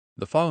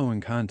The following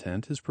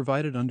content is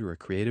provided under a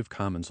Creative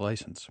Commons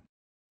license.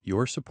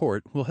 Your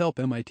support will help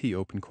MIT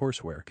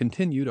OpenCourseware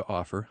continue to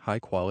offer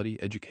high-quality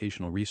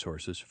educational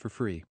resources for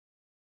free.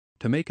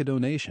 To make a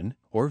donation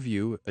or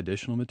view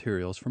additional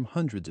materials from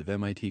hundreds of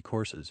MIT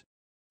courses,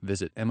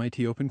 visit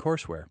MIT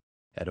OpenCourseware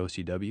at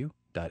ocw.mit.edu.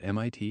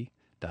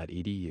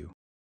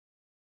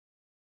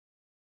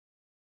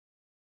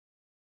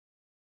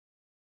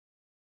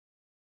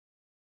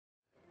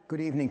 Good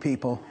evening,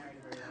 people.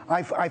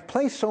 I've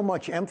placed so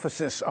much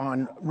emphasis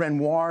on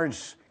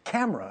Renoir's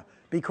camera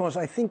because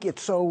I think it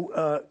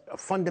so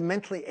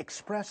fundamentally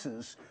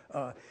expresses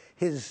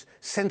his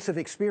sense of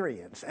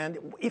experience. And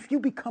if you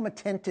become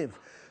attentive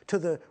to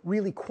the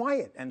really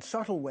quiet and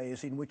subtle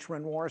ways in which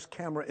Renoir's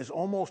camera is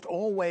almost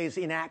always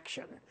in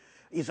action,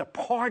 is a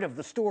part of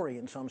the story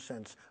in some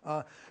sense,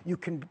 you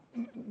can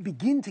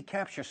begin to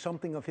capture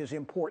something of his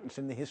importance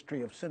in the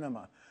history of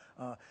cinema.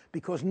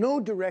 Because no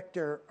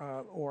director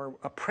or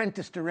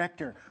apprentice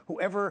director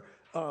who ever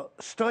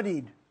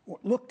studied or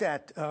looked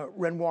at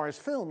Renoir's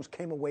films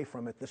came away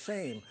from it the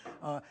same.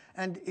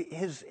 And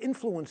his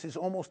influence is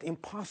almost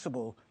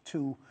impossible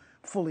to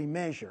fully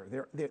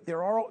measure.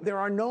 There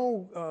are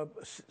no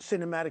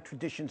cinematic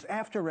traditions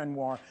after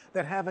Renoir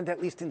that haven't,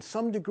 at least in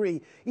some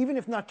degree, even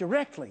if not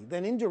directly,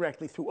 then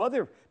indirectly through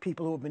other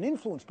people who have been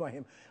influenced by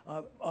him,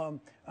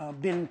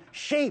 been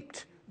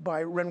shaped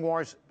by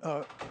Renoir's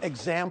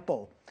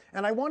example.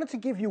 And I wanted to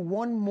give you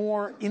one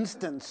more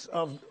instance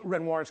of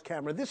Renoir's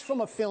camera. This from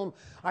a film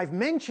I've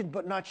mentioned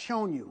but not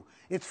shown you.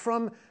 It's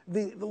from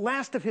the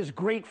last of his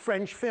great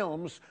French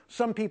films.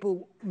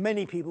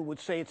 Many people would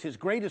say it's his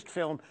greatest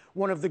film,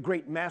 one of the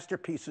great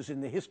masterpieces in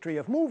the history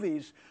of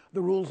movies, The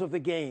Rules of the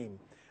Game.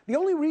 The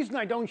only reason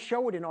I don't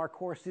show it in our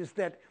course is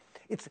that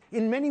it's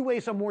in many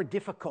ways a more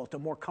difficult, a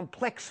more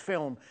complex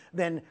film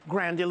than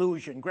Grand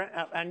Illusion.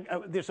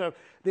 There's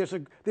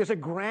a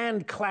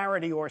grand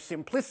clarity or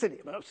simplicity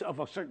of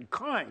a certain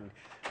kind,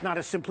 not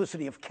a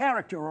simplicity of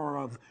character or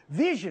of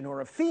vision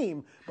or of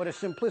theme, but a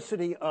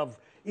simplicity of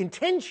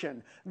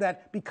intention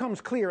that becomes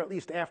clear, at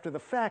least after the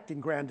fact, in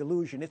Grand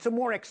Illusion. It's a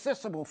more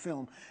accessible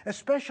film,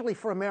 especially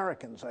for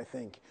Americans, I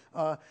think.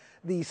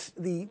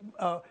 The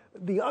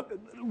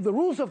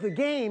Rules of the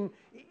Game,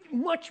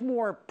 much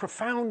more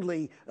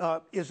profoundly,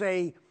 is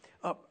a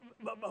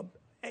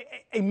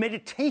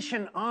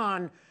meditation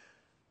on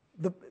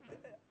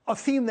a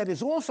theme that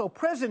is also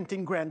present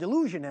in Grand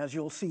Illusion, as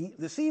you'll see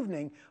this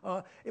evening,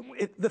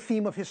 the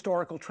theme of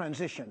historical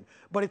transition.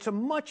 But it's a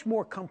much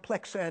more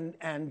complex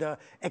and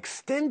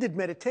extended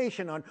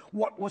meditation on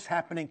what was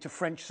happening to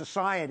French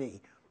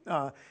society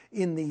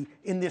in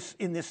this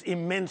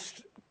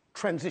immense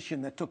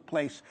transition that took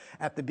place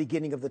at the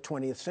beginning of the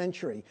 20th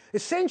century.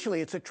 Essentially,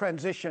 it's a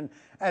transition,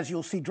 as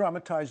you'll see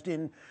dramatized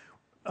in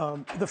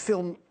the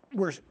film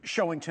we're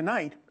showing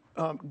tonight,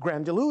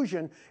 Grand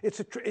Illusion. It's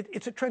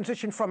a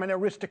transition from an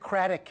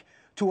aristocratic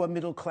to a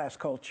middle-class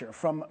culture,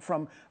 from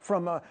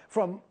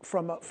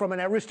an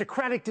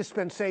aristocratic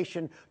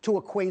dispensation to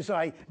a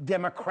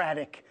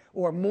quasi-democratic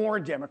or more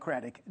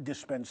democratic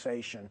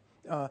dispensation.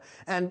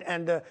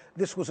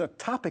 This was a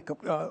topic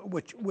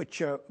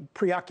which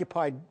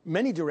preoccupied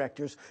many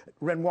directors,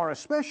 Renoir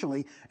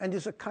especially, and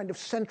is a kind of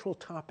central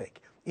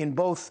topic in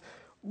both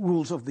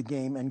Rules of the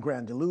Game and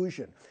Grand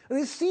Illusion.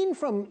 This scene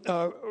from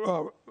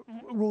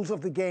Rules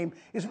of the Game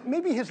is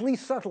maybe his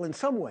least subtle in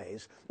some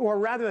ways, or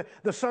rather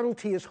the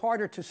subtlety is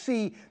harder to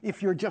see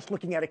if you're just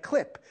looking at a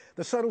clip.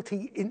 The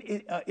subtlety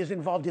is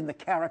involved in the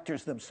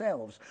characters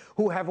themselves,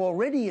 who have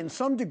already in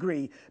some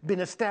degree been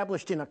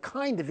established in a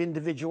kind of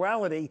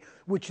individuality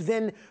which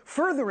then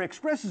further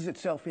expresses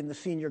itself in the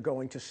scene you're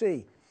going to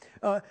see.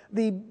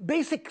 The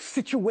basic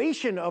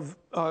situation of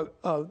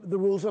the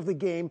Rules of the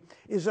Game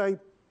is a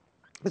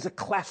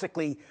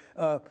classically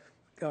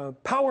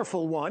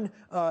powerful one.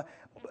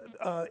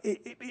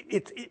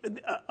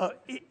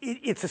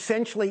 It's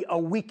essentially a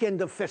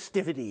weekend of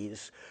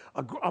festivities.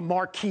 A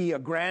marquis, a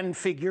grand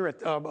figure,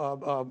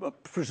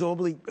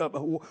 presumably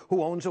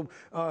who owns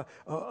a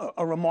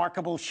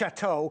remarkable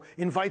chateau,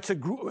 invites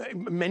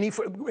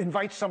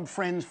some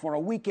friends for a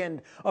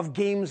weekend of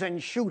games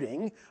and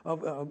shooting,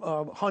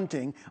 of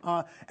hunting,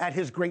 at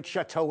his great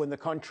chateau in the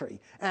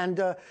country. And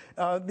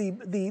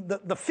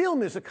the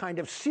film is a kind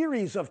of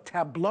series of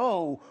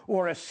tableaux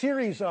or a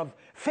series of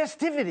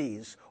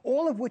festivities,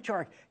 all of which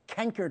are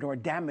cankered or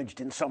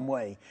damaged in some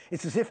way.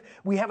 It's as if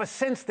we have a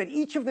sense that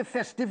each of the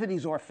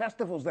festivities or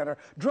festivals that are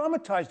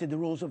dramatized in the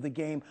Rules of the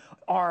Game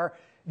are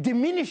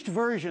diminished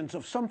versions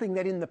of something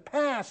that in the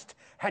past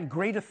had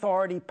great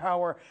authority,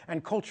 power,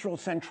 and cultural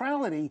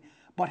centrality,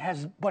 but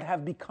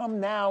have become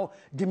now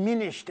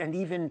diminished and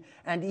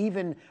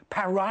even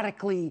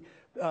parodically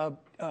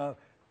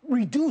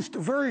reduced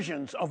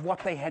versions of what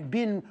they had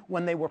been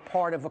when they were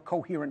part of a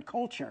coherent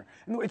culture.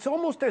 And it's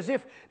almost as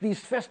if these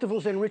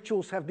festivals and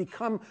rituals have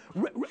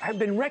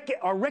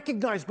are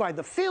recognized by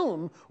the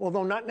film,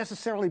 although not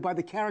necessarily by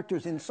the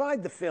characters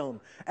inside the film,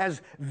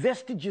 as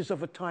vestiges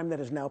of a time that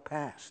has now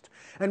passed.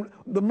 And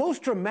the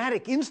most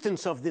dramatic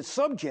instance of this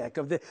subject,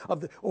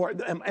 or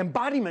the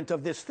embodiment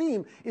of this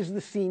theme, is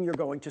the scene you're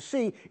going to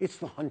see. It's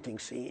the hunting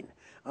scene.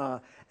 I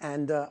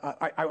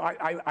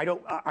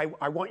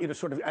want you to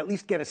sort of at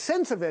least get a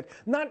sense of it,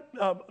 not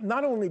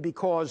only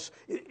because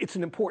it's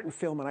an important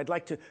film and I'd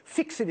like to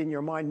fix it in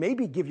your mind,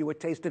 maybe give you a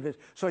taste of it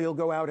so you'll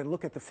go out and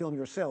look at the film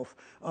yourself.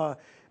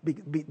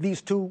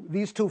 These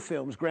two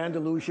films, Grand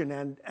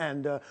Illusion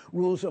and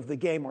Rules of the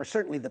Game, are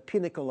certainly the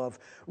pinnacle of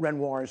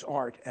Renoir's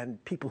art,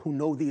 and people who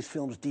know these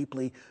films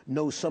deeply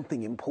know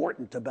something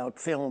important about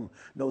film,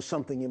 know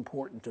something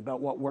important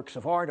about what works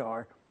of art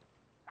are.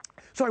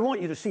 So I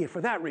want you to see it for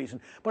that reason.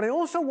 But I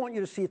also want you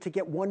to see it to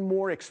get one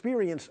more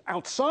experience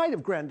outside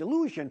of Grand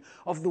Illusion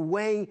of the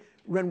way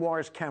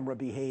Renoir's camera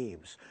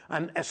behaves,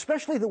 and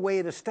especially the way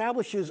it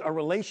establishes a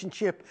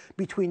relationship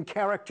between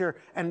character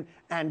and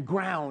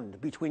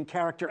ground, between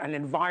character and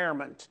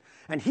environment.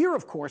 And here,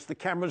 of course, the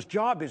camera's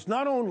job is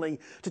not only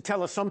to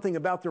tell us something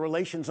about the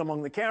relations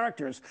among the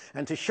characters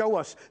and to show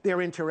us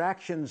their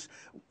interactions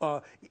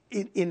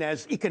in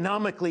as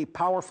economically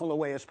powerful a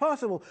way as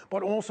possible,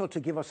 but also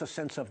to give us a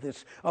sense of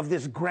this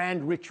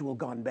grand ritual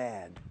gone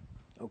bad.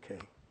 Okay.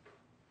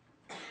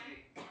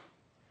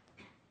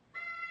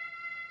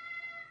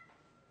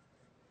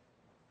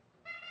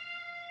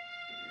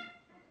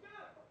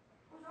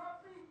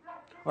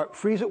 All right,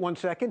 freeze it 1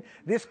 second.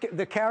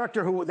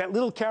 That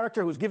little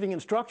character who's giving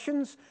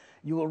instructions,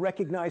 you will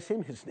recognize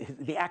him.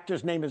 The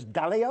actor's name is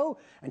Dalio,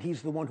 and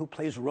he's the one who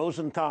plays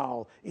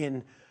Rosenthal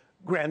in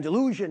Grand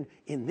Illusion.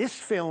 In this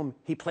film,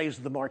 he plays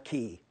the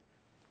Marquis.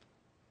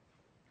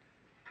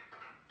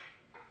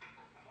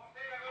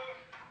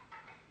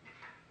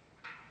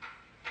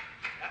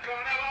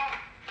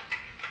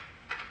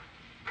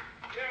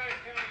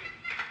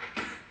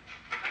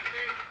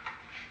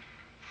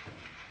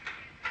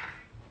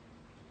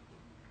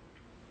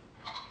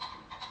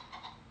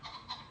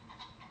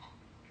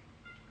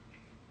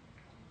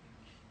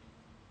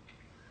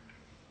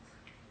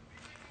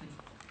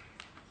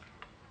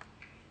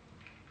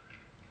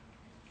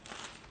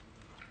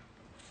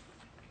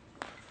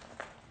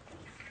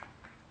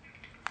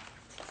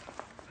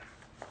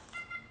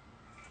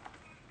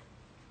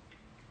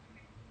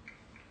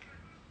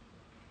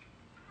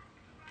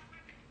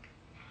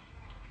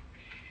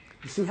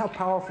 You see how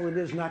powerful it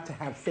is not to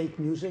have fake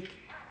music?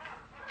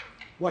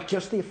 What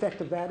just the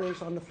effect of that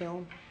is on the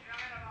film?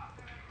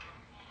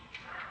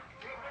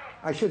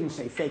 I shouldn't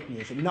say fake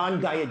music,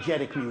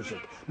 non-diegetic music.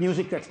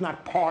 Music that's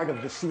not part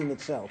of the scene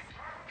itself.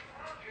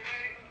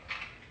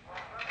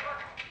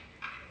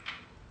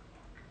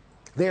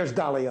 There's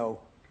Dalio.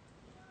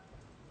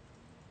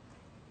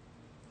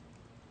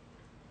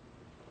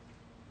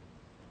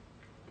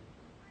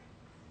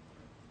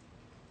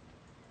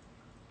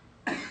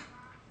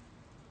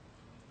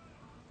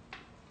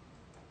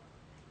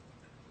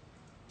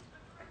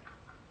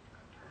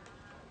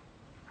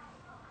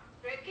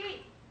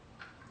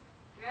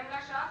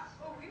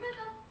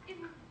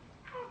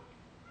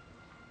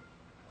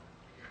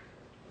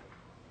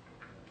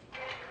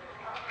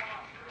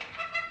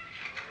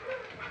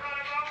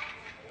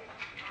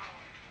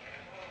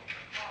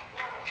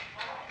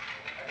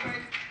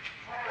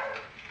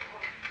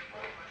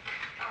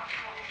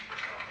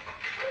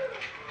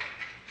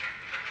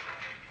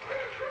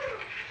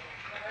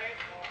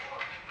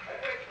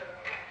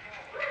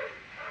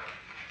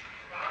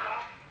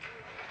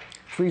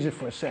 Freeze it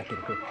for a second.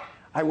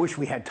 I wish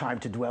we had time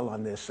to dwell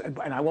on this,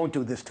 and I won't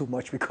do this too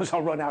much because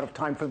I'll run out of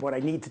time for what I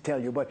need to tell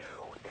you, but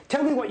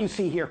tell me what you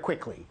see here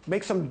quickly.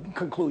 Make some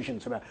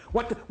conclusions about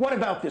what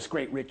about this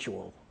great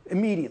ritual?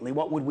 Immediately,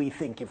 what would we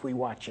think if we're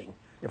watching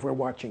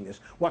this?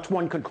 What's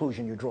one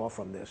conclusion you draw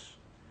from this?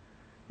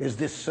 Is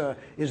this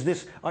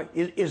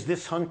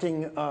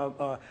hunting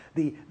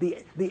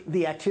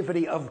the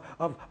activity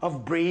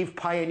of brave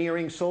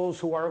pioneering souls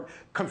who are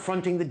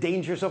confronting the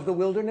dangers of the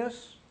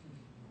wilderness?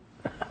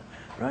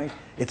 Right?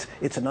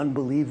 It's an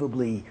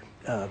unbelievably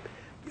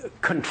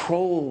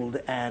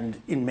controlled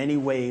and, in many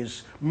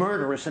ways,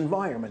 murderous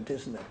environment,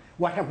 isn't it?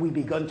 What have we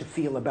begun to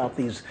feel about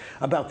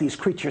these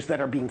creatures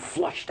that are being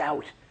flushed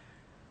out?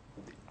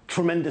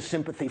 Tremendous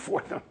sympathy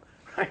for them.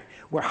 Right?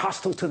 We're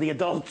hostile to the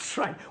adults.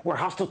 Right? We're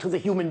hostile to the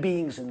human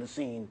beings in the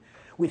scene.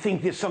 We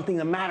think there's something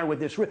the matter with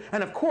this,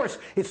 and of course,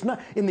 it's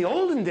not. In the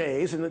olden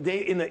days,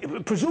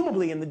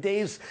 presumably in the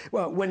days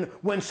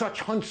when such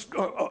hunts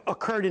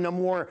occurred in a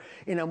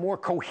more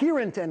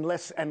coherent and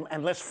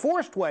less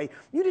forced way,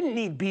 you didn't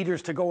need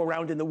beaters to go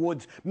around in the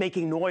woods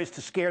making noise to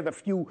scare the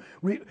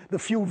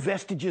few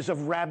vestiges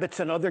of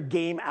rabbits and other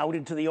game out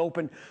into the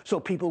open,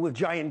 so people with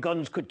giant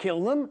guns could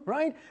kill them,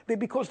 right?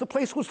 Because the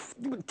place was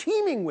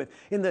teeming with,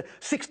 in the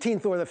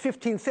 16th or the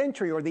 15th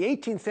century or the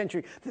 18th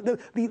century,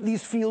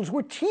 these fields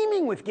were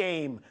teeming with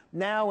game.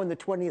 Now in the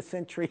 20th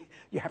century,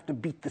 you have to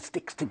beat the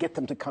sticks to get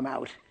them to come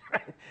out.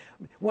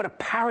 What a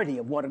parody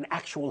of what an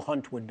actual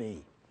hunt would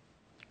be.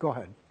 Go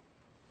ahead.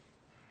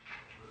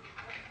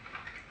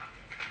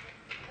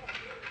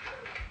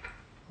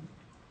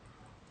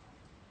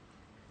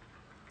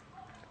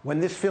 When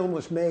this film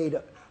was made,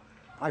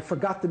 I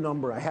forgot the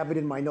number. I have it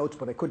in my notes,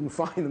 but I couldn't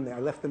find them there.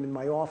 I left them in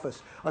my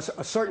office.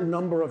 A certain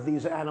number of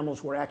these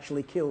animals were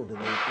actually killed in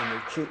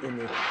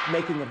the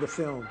making of the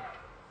film.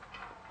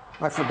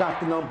 I forgot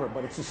the number,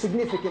 but it's a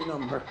significant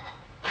number.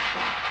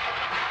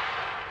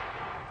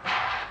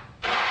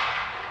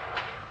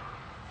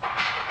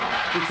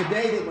 And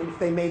today, if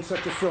they made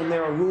such a film,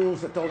 there are rules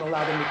that don't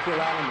allow them to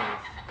kill animals.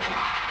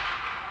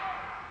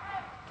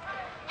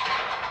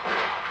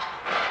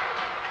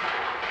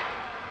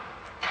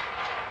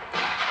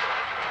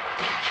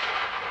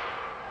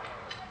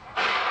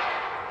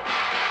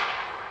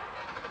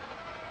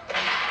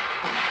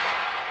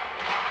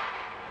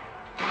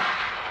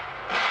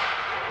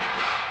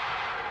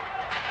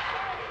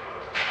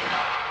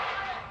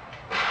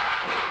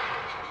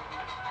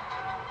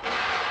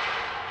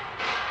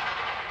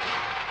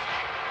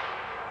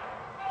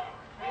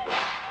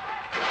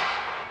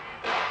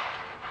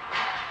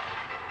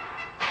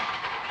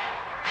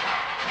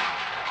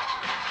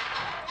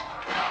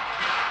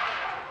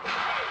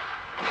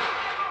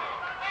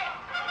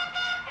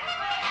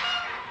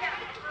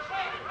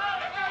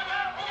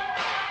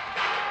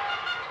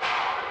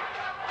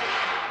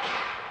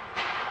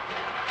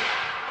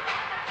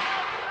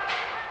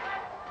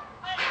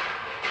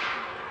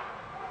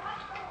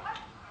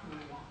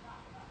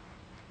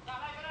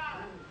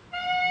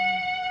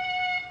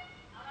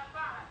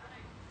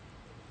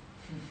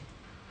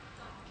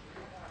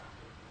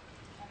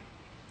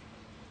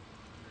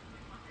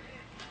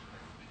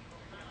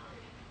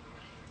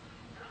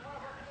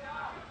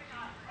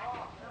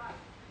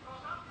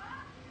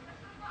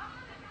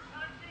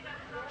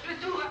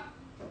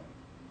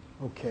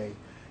 Okay,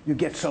 you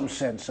get some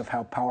sense of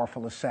how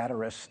powerful a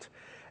satirist,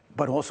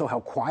 but also how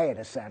quiet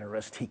a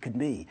satirist he could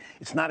be.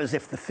 It's not as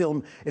if the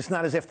film, it's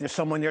not as if there's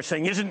someone there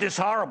saying, "Isn't this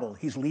horrible?"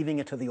 He's leaving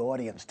it to the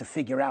audience to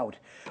figure out,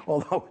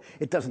 although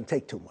it doesn't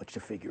take too much to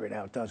figure it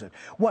out, does it?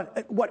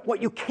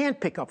 What you can't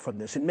pick up from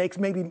this, it makes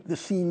maybe the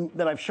scene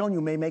that I've shown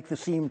you may make the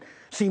scene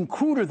seem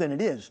cruder than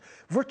it is.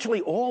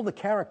 Virtually all the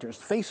characters,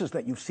 faces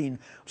that you've seen,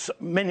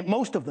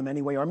 most of them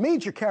anyway, are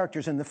major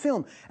characters in the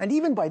film. And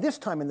even by this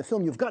time in the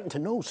film, you've gotten to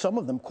know some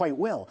of them quite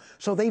well.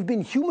 So they've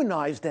been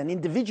humanized and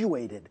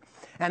individuated.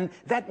 And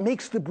that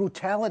makes the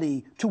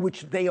brutality to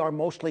which they are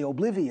mostly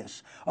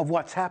oblivious of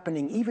what's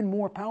happening even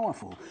more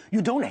powerful.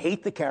 You don't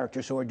hate the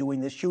characters who are doing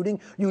this shooting.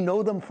 You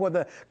know them for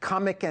the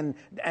comic and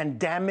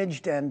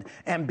damaged and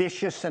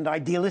ambitious and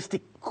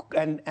idealistic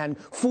and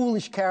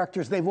foolish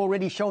characters they've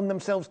already shown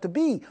themselves to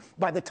be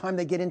by the time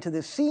they get into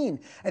this scene.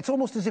 It's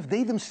almost as if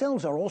they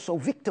themselves are also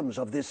victims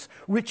of this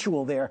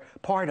ritual they're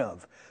part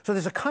of. So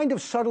there's a kind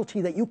of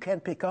subtlety that you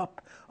can't pick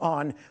up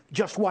on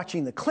just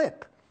watching the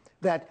clip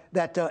that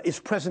is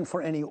present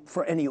for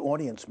any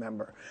audience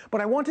member.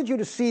 But I wanted you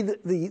to see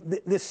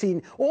this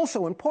scene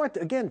also in part,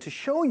 again, to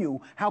show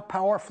you how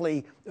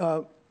powerfully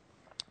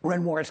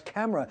Renoir's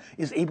camera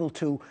is able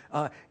to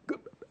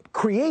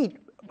create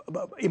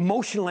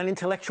emotional and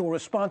intellectual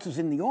responses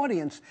in the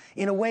audience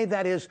in a way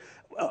that is,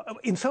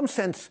 in some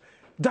sense,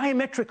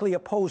 diametrically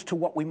opposed to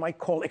what we might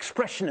call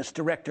expressionist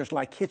directors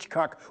like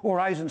Hitchcock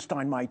or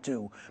Eisenstein might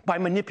do, by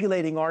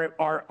manipulating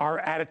our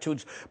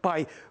attitudes,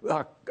 by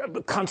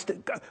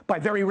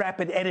very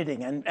rapid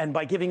editing and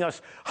by giving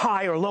us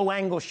high or low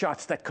angle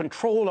shots that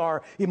control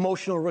our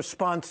emotional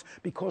response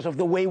because of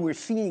the way we're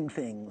seeing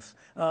things.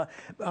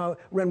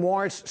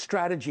 Renoir's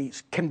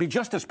strategies can be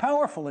just as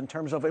powerful in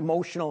terms of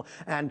emotional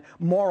and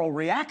moral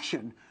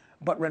reaction,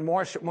 but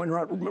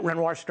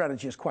Renoir's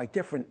strategy is quite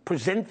different.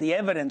 Present the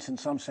evidence, in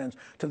some sense,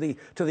 to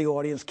the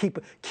audience.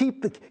 Keep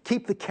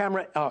the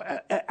camera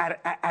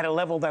at a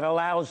level that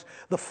allows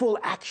the full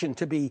action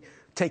to be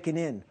taken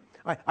in.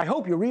 I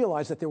hope you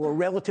realize that there were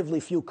relatively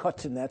few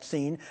cuts in that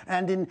scene,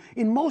 and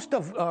in most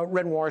of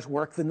Renoir's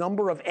work, the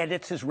number of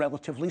edits is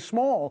relatively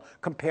small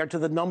compared to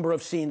the number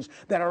of scenes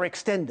that are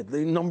extended,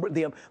 the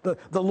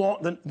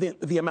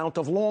amount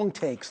of long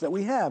takes that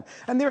we have.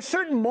 And there are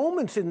certain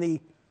moments in the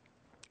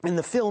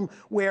film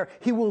where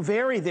he will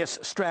vary this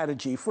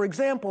strategy. For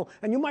example,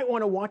 and you might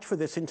want to watch for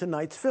this in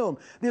tonight's film,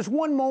 there's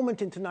one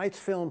moment in tonight's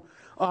film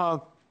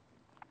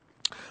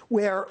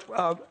where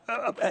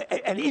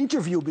an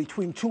interview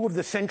between two of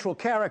the central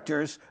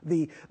characters,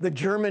 the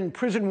German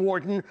prison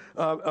warden,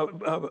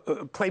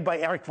 played by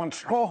Erich von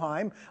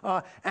Stroheim,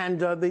 and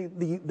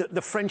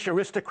the French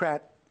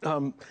aristocrat,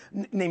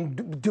 named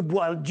de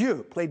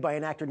Boieldieu, played by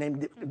an actor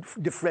named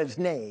de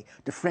Fresnay.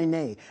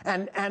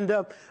 And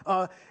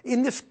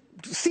in this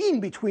scene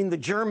between the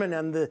German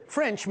and the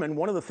Frenchman,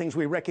 one of the things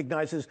we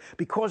recognize is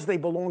because they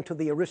belong to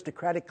the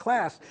aristocratic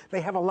class, they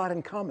have a lot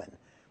in common.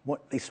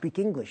 they speak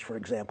English, for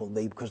example,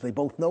 because they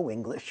both know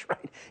English,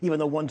 right? Even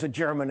though one's a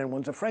German and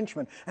one's a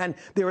Frenchman. And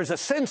there is a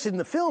sense in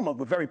the film,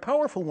 of a very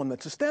powerful one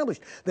that's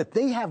established, that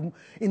they have,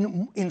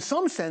 in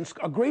some sense,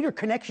 a greater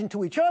connection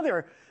to each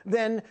other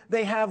than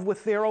they have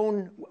with their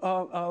own,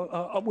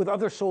 with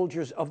other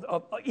soldiers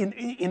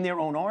in their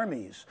own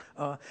armies.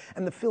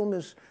 And the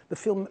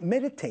film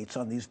meditates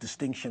on these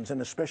distinctions,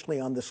 and especially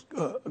on this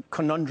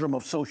conundrum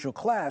of social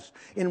class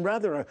in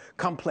rather a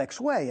complex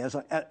way,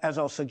 as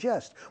I'll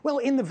suggest. Well,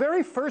 in the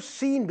very first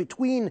scene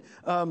between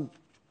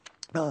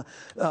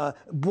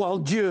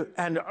Boieldieu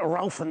and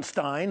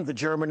Rauffenstein, the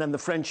German and the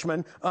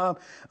Frenchman,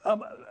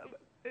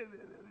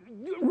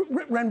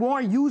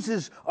 Renoir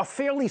uses a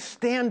fairly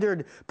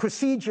standard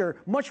procedure,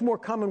 much more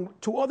common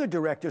to other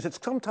directors. It's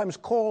sometimes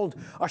called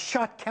a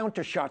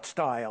shot-counter-shot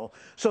style,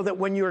 so that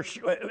when you're,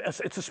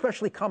 it's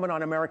especially common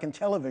on American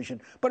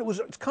television, but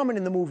it's common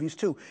in the movies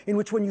too, in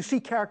which when you see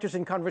characters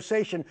in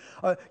conversation,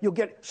 you'll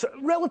get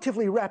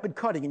relatively rapid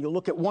cutting, and you'll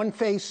look at one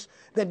face,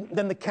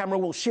 then the camera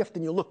will shift,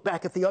 and you'll look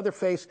back at the other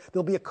face,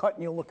 there'll be a cut,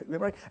 and you'll look at,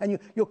 right? And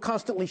you'll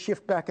constantly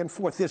shift back and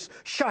forth, this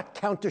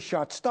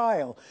shot-counter-shot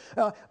style.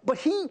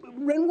 But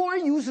Renoir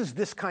uses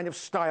this kind of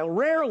style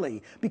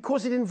rarely,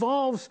 because it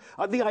involves,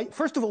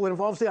 first of all, it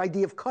involves the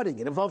idea of cutting.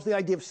 It involves the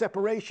idea of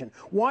separation.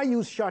 Why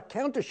use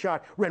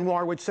shot-counter-shot,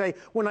 Renoir would say,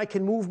 when I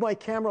can move my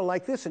camera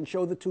like this and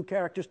show the two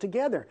characters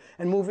together,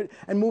 and move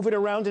it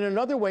around in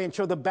another way and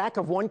show the back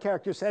of one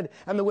character's head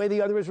and the way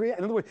the other is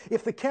reacting. In other words,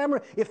 if the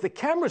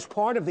camera's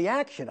part of the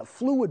action, a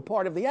fluid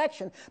part of the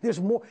action, there's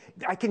more.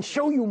 I can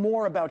show you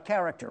more about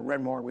character,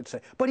 Renoir would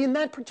say. But in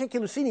that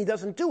particular scene, he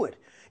doesn't do it.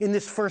 In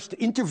this first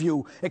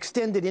interview,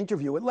 extended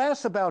interview, it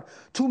lasts about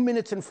 2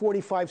 minutes and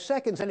 45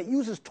 seconds, and it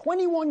uses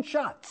 21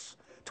 shots.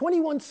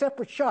 21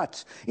 separate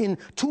shots in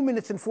 2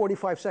 minutes and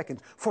 45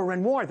 seconds. For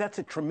Renoir, that's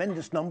a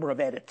tremendous number of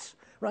edits,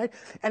 right?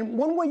 And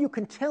one way you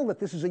can tell that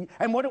this is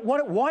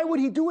why would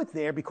he do it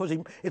there? Because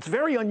it's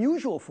very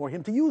unusual for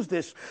him to use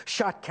this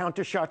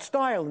shot-counter-shot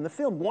style in the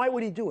film. Why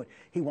would he do it?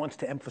 He wants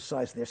to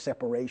emphasize their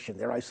separation,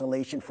 their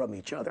isolation from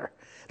each other,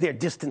 their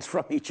distance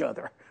from each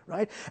other,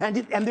 right? And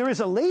there is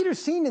a later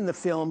scene in the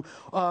film,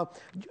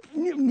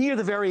 near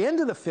the very end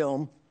of the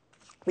film,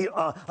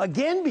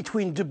 again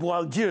between de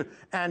Boieldieu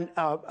and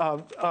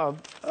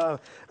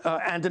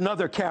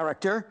another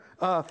character,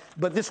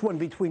 but this one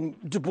between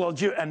de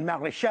Boieldieu and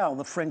Maréchal,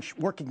 the French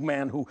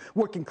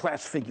working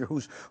class figure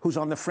who's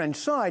on the French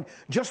side,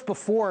 just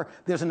before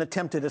there's an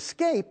attempted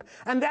escape.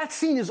 And that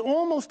scene is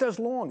almost as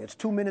long. It's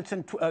 2 minutes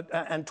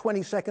and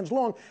 20 seconds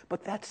long,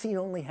 but that scene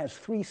only has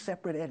 3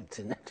 separate edits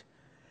in it.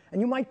 And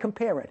you might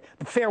compare it.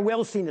 The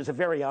farewell scene is a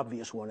very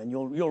obvious one, and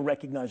you'll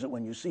recognize it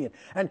when you see it.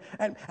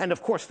 And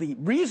of course, the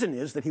reason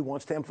is that he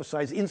wants to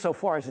emphasize,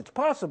 insofar as it's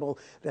possible,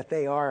 that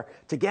they are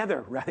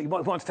together. He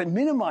wants to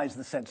minimize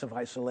the sense of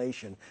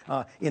isolation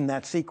in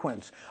that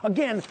sequence.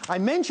 Again, I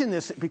mention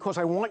this because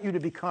I want you to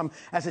become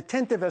as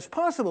attentive as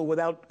possible,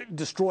 without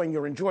destroying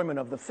your enjoyment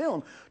of the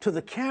film, to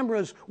the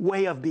camera's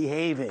way of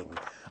behaving.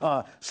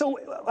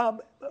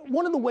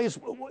 One of the ways,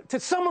 to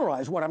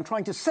summarize what I'm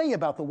trying to say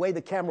about the way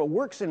the camera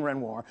works in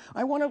Renoir,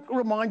 I want to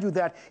remind you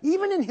that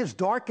even in his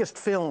darkest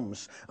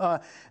films,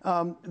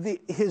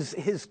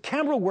 his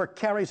camera work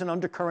carries an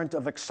undercurrent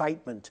of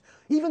excitement,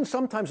 even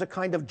sometimes a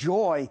kind of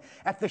joy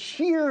at the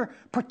sheer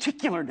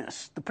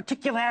particularness, the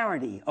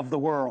particularity of the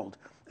world.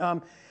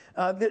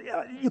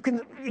 You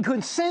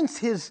can sense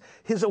his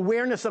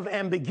awareness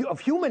of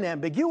human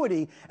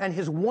ambiguity and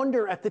his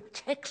wonder at the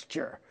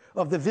texture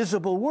of the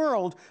visible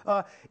world,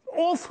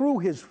 all through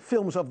his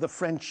films of the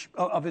French,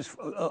 of his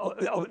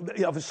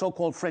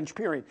so-called French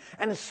period,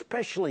 and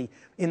especially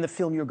in the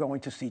film you're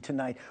going to see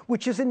tonight,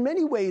 which is in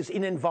many ways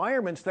in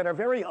environments that are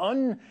very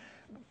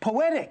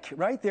unpoetic,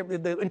 right?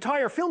 The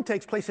entire film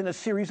takes place in a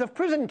series of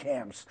prison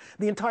camps.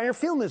 The entire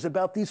film is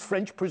about these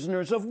French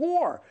prisoners of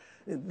war.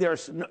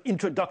 There's an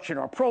introduction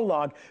or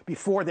prologue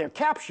before they're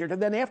captured,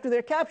 and then after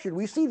they're captured,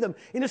 we see them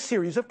in a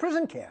series of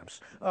prison camps.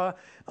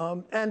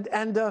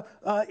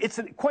 It's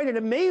quite an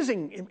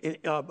amazing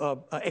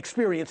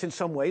experience in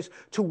some ways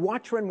to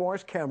watch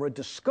Renoir's camera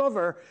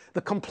discover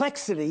the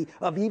complexity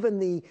of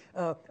even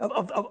of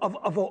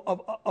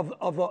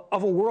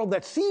a world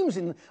that seems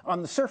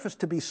on the surface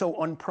to be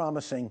so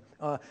unpromising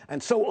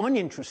and so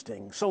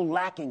uninteresting, so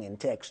lacking in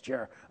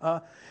texture.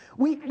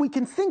 We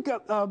can think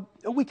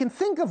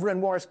of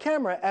Renoir's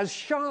camera as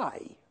shy,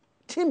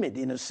 timid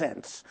in a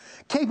sense,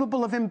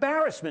 capable of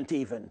embarrassment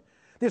even.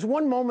 There's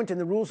one moment in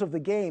the rules of the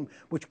game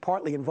which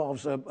partly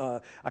involves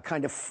a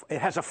kind of,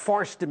 it has a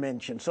farce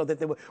dimension, so that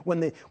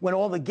when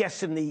all the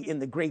guests in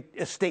the great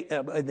estate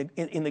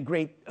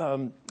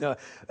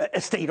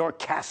estate or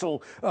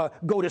castle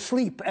go to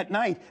sleep at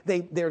night,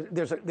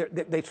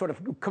 they sort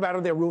of come out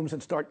of their rooms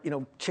and start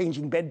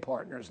changing bed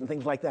partners and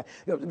things like that.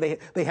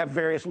 They have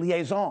various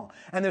liaisons,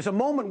 and there's a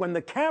moment when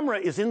the camera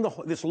is in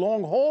this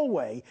long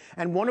hallway,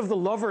 and one of the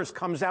lovers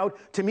comes out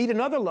to meet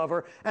another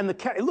lover, and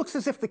it looks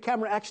as if the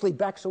camera actually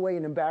backs away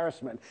in a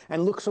embarrassment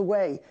and looks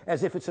away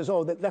as if it says,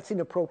 oh, that's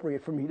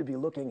inappropriate for me to be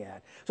looking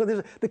at. So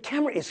the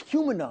camera is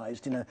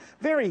humanized in a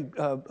very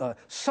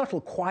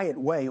subtle, quiet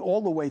way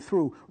all the way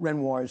through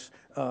Renoir's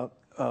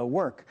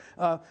work.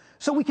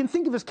 So we can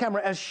think of his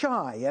camera as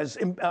shy, as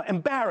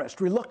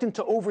embarrassed, reluctant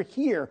to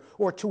overhear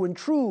or to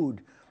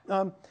intrude.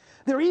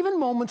 There are even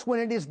moments when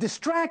it is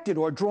distracted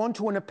or drawn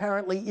to an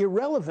apparently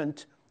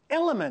irrelevant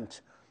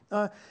element.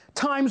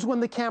 Times when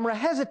the camera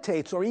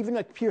hesitates or even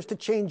appears to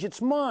change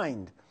its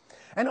mind.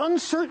 An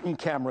uncertain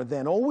camera,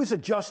 then, always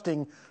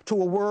adjusting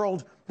to a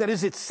world that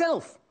is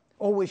itself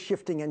always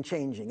shifting and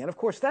changing. And of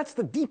course, that's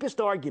the deepest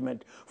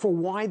argument for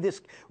why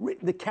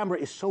the camera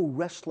is so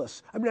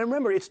restless. I mean,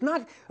 remember, it's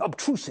not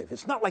obtrusive.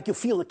 It's not like you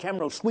feel the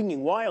camera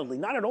swinging wildly.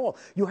 Not at all.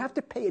 You have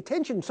to pay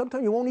attention.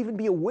 Sometimes you won't even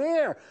be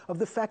aware of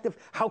the fact of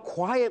how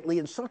quietly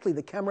and subtly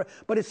the camera,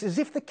 but it's as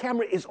if the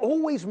camera is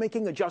always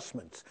making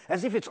adjustments,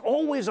 as if it's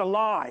always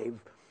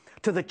alive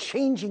to the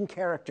changing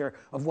character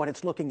of what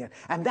it's looking at.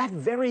 And that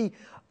very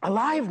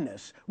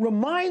aliveness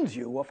reminds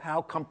you of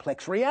how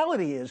complex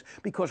reality is,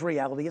 because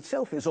reality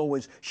itself is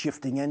always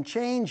shifting and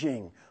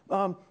changing.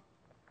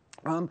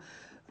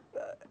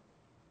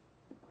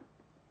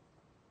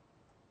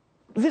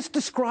 This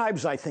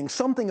describes, I think,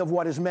 something of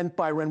what is meant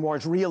by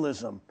Renoir's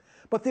realism.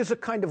 But there's a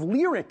kind of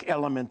lyric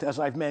element, as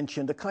I've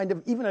mentioned,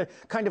 even a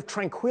kind of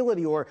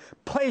tranquility or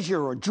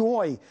pleasure or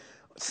joy,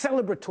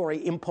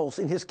 celebratory impulse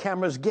in his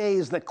camera's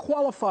gaze that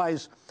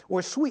qualifies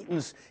or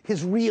sweetens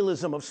his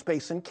realism of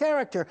space and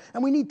character,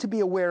 and we need to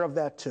be aware of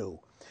that too.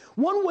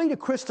 One way to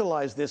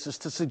crystallize this is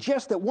to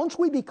suggest that once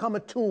we become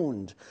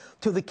attuned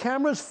to the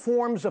camera's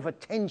forms of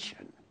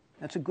attention,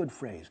 that's a good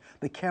phrase,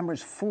 the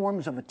camera's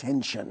forms of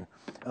attention.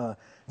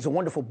 There's a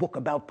wonderful book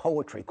about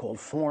poetry called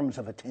Forms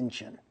of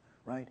Attention,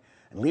 right?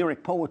 And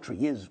lyric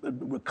poetry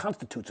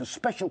constitutes a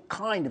special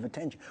kind of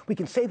attention. We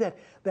can say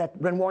that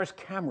Renoir's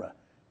camera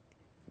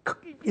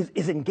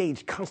is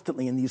engaged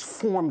constantly in these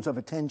forms of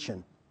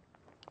attention.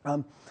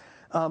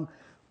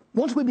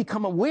 Once we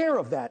become aware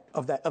of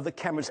the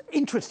camera's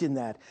interest in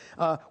that,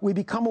 we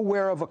become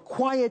aware of a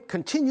quiet,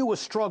 continuous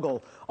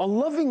struggle, a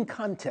loving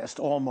contest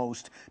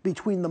almost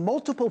between the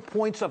multiple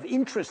points of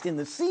interest in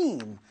the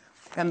scene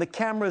and the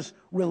camera's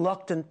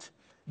reluctant,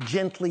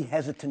 gently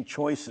hesitant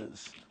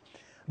choices.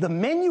 The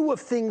menu of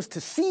things to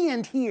see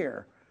and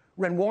hear,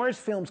 Renoir's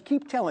films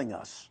keep telling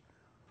us,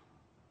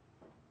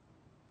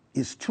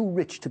 is too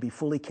rich to be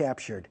fully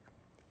captured,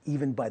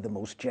 even by the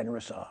most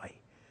generous eye.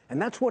 And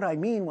that's what I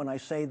mean when I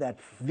say that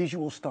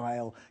visual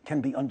style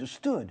can be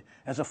understood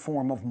as a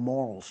form of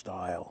moral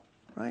style,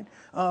 right?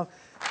 I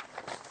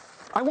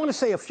want to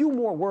say a few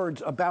more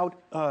words about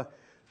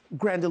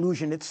Grand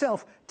Illusion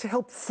itself to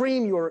help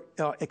frame your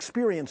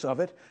experience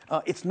of it.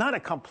 It's not a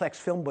complex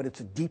film, but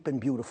it's a deep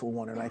and beautiful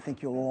one, and I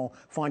think you'll all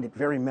find it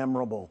very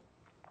memorable.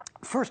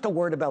 First, a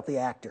word about the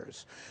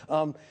actors.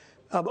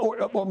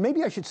 Or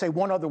maybe I should say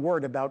one other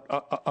word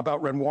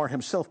about Renoir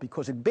himself,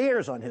 because it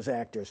bears on his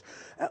actors.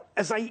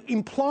 As I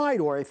implied,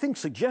 or I think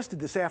suggested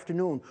this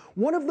afternoon,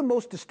 one of the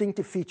most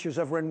distinctive features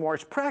of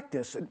Renoir's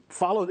practice, and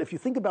if you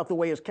think about the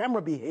way his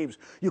camera behaves,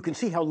 you can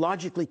see how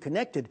logically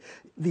connected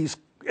these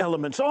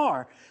elements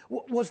are,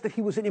 was that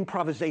he was an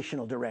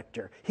improvisational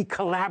director. He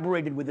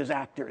collaborated with his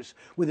actors,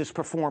 with his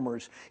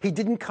performers. He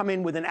didn't come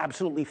in with an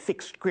absolutely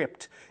fixed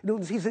script.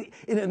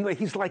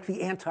 He's like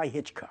the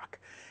anti-Hitchcock.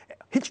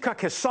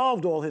 Hitchcock has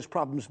solved all his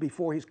problems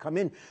before he's come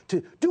in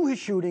to do his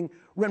shooting.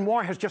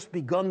 Renoir has just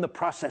begun the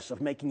process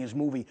of making his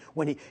movie.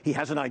 When he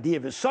has an idea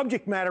of his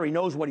subject matter, he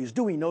knows what he's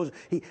doing.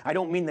 I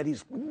don't mean that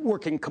he's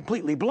working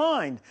completely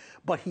blind,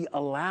 but he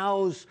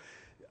allows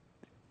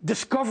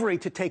discovery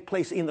to take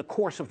place in the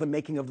course of the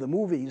making of the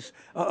movies,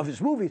 of his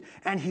movies,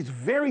 and he's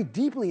very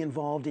deeply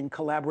involved in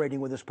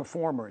collaborating with his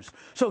performers.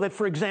 So that,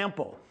 for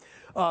example,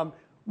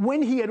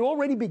 when he had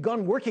already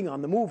begun working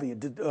on the movie,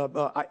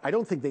 I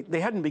don't think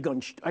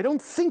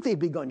they'd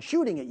begun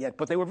shooting it yet,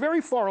 but they were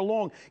very far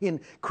along in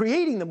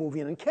creating the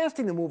movie and in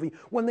casting the movie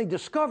when they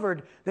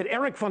discovered that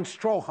Erich von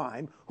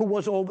Stroheim, who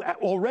was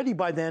already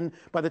by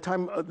the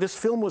time this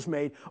film was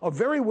made, a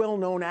very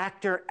well-known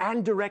actor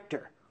and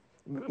director,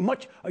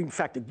 in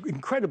fact, an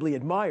incredibly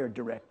admired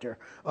director,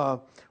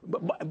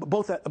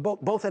 both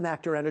an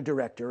actor and a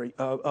director,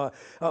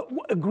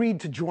 agreed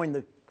to join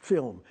the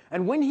film.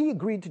 And when he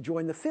agreed to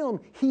join the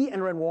film, he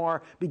and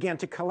Renoir began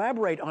to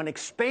collaborate on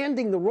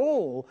expanding the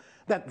role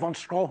that von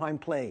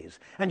Stroheim plays.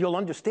 And you'll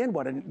understand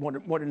what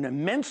an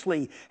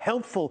immensely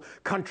helpful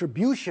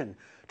contribution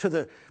to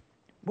the,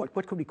 what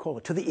could we call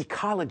it, to the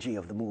ecology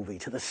of the movie,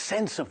 to the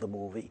sense of the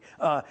movie,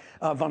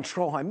 von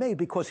Stroheim made,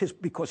 because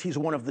he's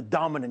one of the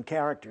dominant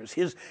characters.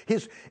 If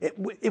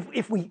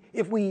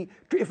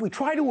we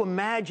try to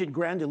imagine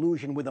Grand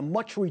Illusion with a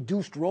much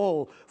reduced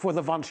role for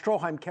the von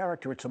Stroheim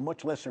character, it's a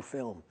much lesser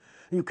film.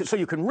 So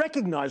you can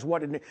recognize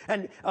what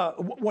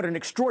an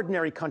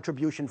extraordinary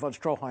contribution von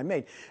Stroheim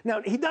made.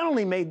 Now, he not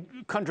only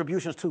made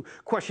contributions to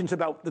questions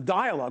about the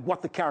dialogue,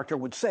 what the character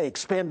would say,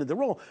 expanded the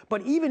role,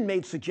 but even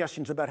made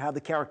suggestions about how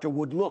the character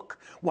would look,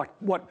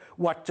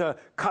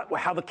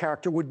 how the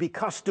character would be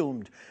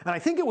costumed. And I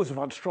think it was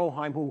von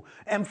Stroheim who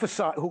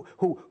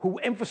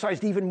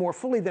emphasized even more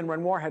fully than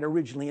Renoir had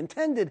originally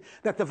intended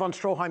that the von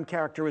Stroheim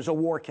character is a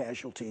war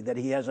casualty, that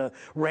he has a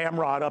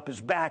ramrod up his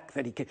back,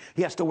 that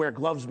he has to wear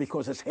gloves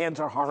because his hands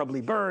are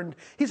horribly burned.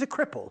 He's a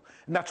cripple,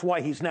 and that's why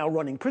he's now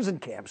running prison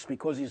camps,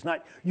 because he's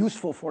not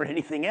useful for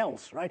anything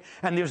else, right?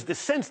 And there's this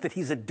sense that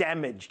he's a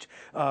damaged,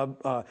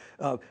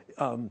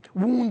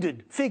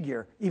 wounded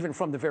figure, even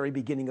from the very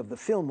beginning of the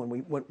film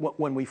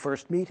when we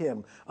first meet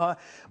him.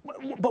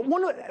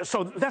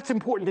 So that's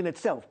important in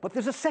itself. But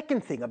there's a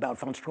second thing about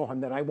von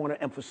Stroheim that I want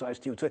to emphasize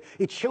to you.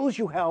 It shows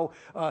you how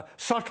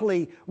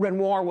subtly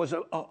Renoir was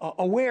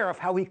aware of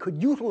how he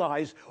could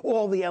utilize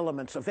all the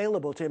elements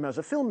available to him as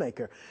a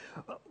filmmaker.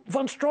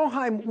 Von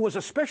Stroheim was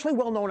especially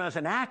well known as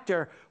an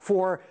actor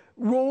for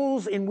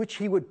roles in which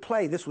he would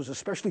play, this was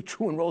especially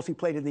true in roles he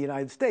played in the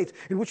United States,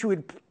 in which he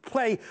would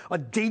play a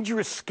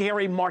dangerous,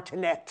 scary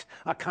martinet,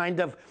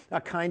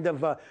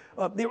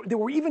 there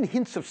were even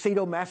hints of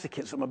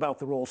sadomasochism about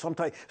the role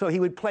sometimes. So he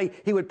would play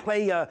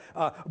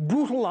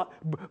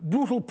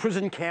brutal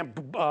prison camp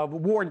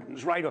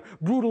wardens, right, or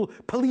brutal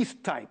police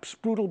types,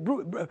 brutal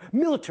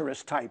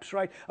militarist types,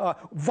 right,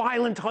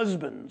 violent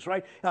husbands,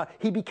 right.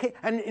 He became,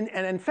 and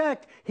in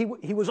fact,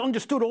 he was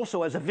understood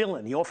also as a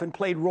villain. He often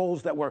played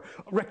roles that were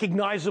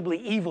recognizably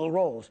evil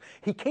roles.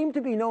 He came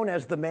to be known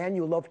as the man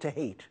you love to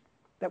hate.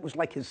 That was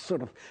like his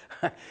sort of,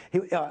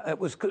 it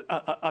was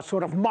a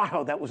sort of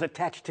motto that was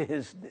attached to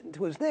his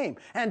name.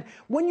 And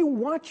when you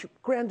watch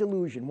Grand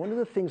Illusion, one of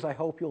the things I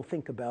hope you'll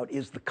think about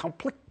is the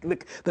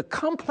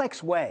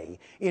complex way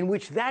in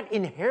which that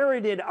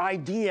inherited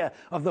idea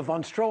of the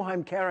von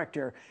Stroheim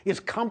character is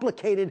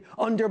complicated,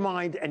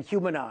 undermined, and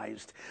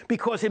humanized.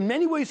 Because in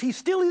many ways, he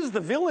still is the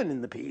villain in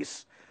the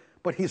piece,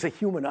 but he's a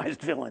humanized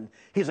villain.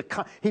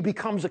 He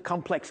becomes a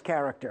complex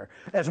character,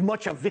 as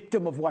much a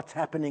victim of what's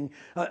happening,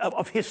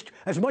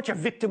 as much a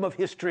victim of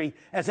history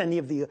as any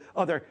of the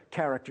other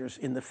characters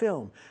in the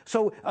film.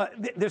 So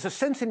there's a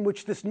sense in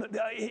which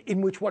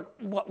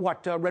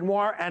what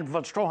Renoir and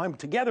von Stroheim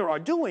together are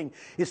doing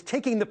is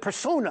taking the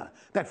persona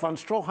that von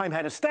Stroheim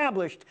had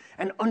established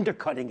and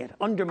undercutting it,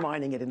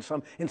 undermining it in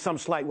some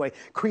slight way,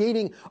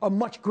 creating a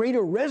much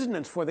greater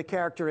resonance for the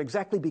character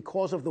exactly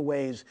because of the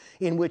ways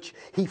in which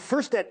he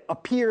first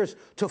appears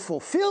to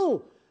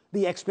fulfill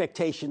the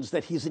expectations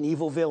that he's an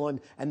evil villain,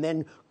 and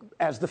then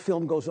as the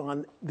film goes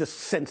on, the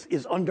sense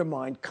is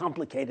undermined,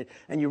 complicated,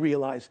 and you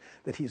realize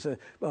that he's a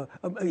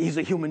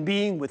human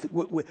being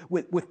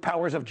with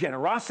powers of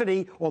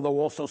generosity, although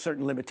also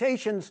certain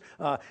limitations.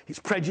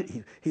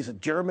 He's a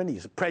German.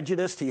 He's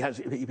prejudiced. He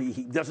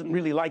doesn't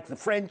really like the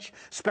French,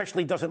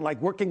 especially doesn't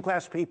like working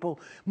class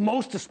people.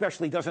 Most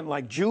especially doesn't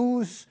like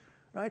Jews.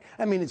 Right?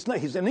 I mean,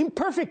 he's an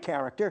imperfect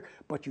character,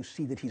 but you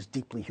see that he's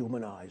deeply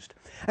humanized.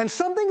 And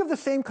something of the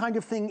same kind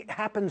of thing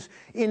happens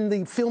in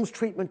the film's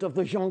treatment of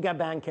the Jean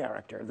Gabin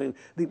character.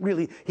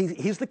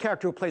 He's the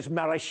character who plays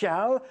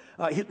Maréchal,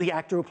 the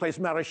actor who plays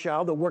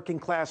Maréchal, the working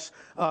class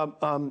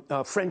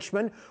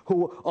Frenchman,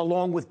 who,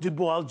 along with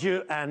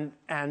Dubois-Dieu and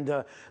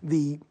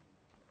the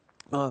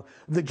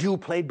Jew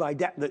played by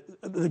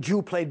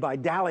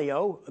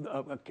Dalio,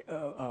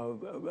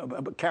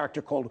 a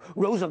character called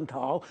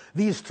Rosenthal.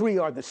 These three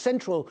are the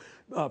central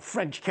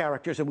French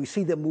characters, and we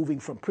see them moving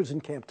from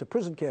prison camp to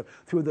prison camp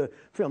through the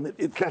film.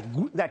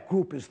 That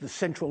group is the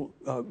central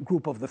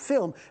group of the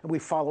film, and we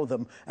follow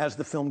them as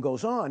the film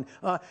goes on.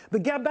 The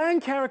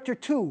Gabin character,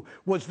 too,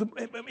 was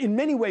in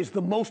many ways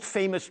the most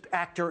famous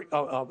actor,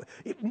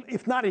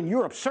 if not in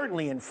Europe,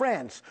 certainly in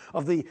France,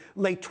 of the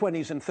late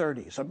 20s and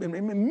 30s.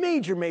 A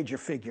major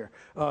figure.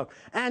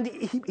 And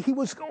he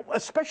was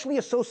especially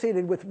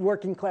associated with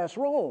working class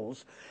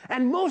roles,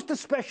 and most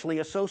especially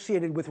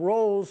associated with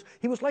roles.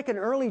 He was like an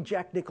early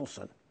Jack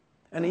Nicholson,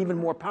 an even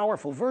more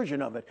powerful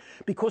version of it,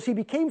 because he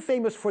became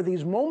famous for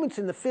these moments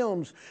in the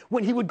films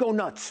when he would go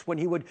nuts, when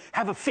he would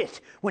have a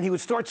fit, when he would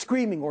start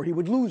screaming or he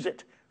would lose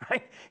it.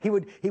 Right? He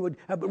would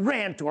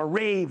rant or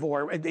rave,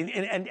 and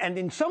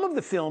in some of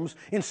the films,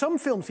 in some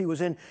films he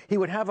was in, he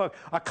would have a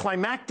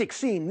climactic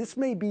scene. This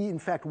may be, in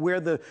fact,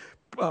 where the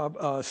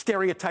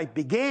stereotype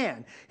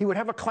began. He would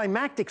have a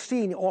climactic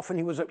scene. Often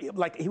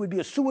he would be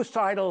a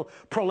suicidal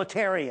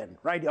proletarian,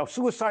 right? A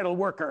suicidal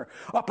worker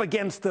up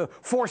against the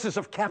forces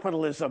of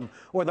capitalism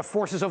or the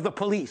forces of the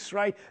police,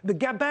 right? The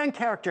Gabin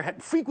character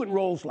had frequent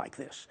roles like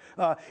this,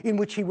 in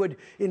which he would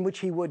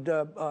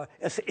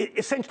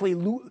essentially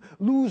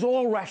lose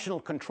all rational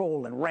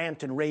control and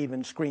rant and rave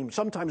and scream,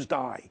 sometimes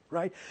die,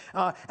 right?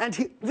 And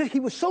he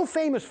was so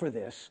famous for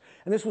this,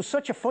 and this was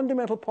such a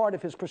fundamental part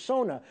of his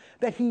persona,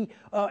 that he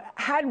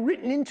had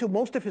written into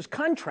most of his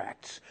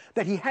contracts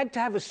that he had to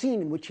have a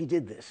scene in which he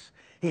did this.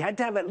 He had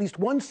to have at least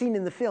one scene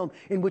in the film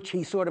in which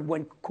he sort of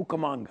went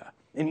Cucamonga.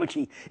 in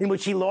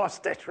which he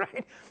lost it,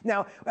 right?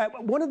 Now,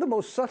 one of the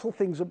most subtle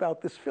things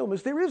about this film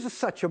is there is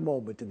such a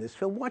moment in this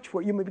film. Watch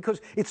for it, because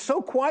it's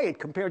so quiet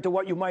compared to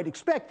what you might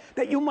expect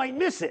that you might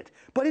miss it.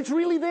 But it's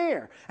really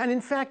there. And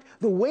in fact,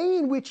 the way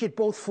in which it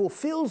both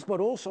fulfills but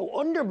also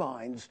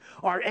undermines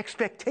our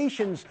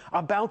expectations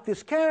about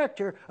this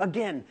character,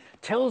 again,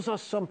 tells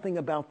us something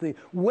about the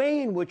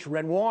way in which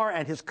Renoir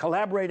and his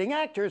collaborating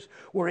actors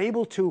were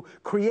able to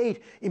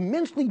create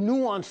immensely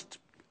nuanced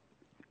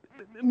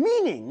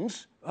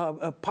meanings,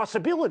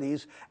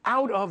 possibilities,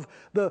 out of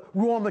the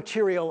raw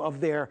material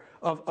of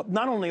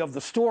not only of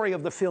the story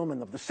of the film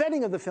and of the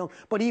setting of the film,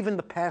 but even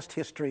the past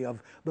history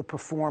of the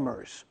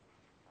performers.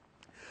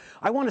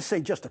 I want to say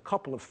just a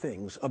couple of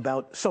things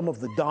about some of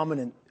the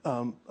dominant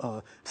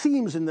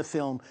themes in the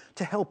film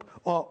to help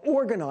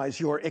organize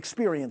your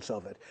experience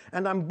of it.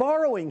 And I'm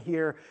borrowing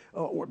here,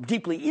 or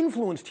deeply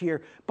influenced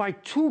here, by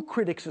two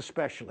critics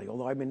especially,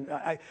 although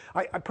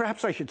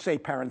perhaps I should say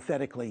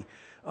parenthetically,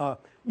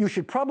 you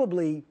should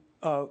probably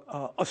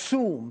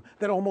assume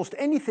that almost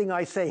anything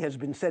I say has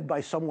been said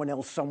by someone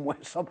else somewhere,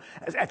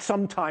 at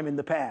some time in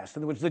the past.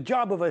 In other words, the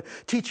job of a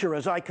teacher,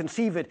 as I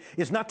conceive it,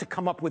 is not to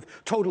come up with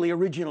totally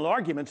original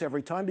arguments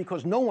every time,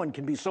 because no one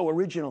can be so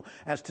original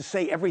as to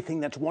say everything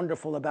that's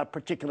wonderful about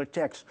particular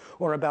texts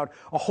or about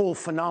a whole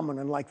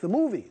phenomenon like the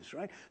movies,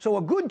 right? So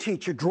a good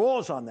teacher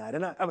draws on that.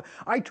 And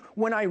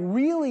when I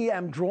really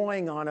am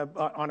drawing on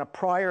a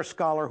prior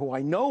scholar who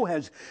I know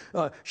has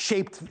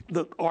shaped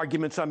the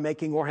arguments I'm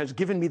making or has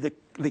given me the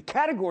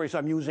categories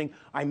I'm using,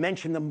 I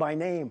mention them by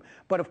name.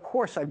 But of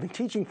course, I've been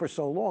teaching for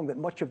so long that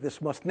much of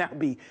this must now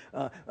be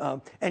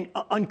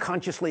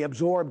unconsciously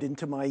absorbed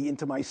into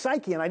my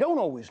psyche, and I don't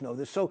always know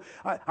this. So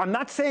I'm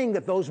not saying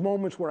that those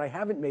moments where I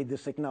haven't made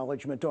this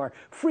acknowledgement are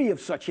free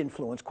of such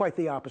influence, quite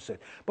the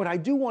opposite. But I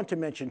do want to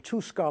mention two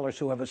scholars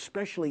who have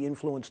especially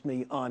influenced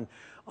me on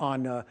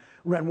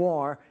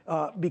Renoir,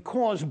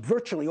 because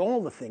virtually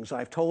all the things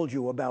I've told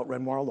you about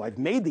Renoir, although I've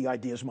made the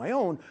ideas my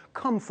own,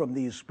 come from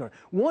these.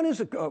 One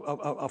is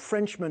a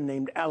Frenchman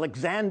named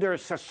Alexander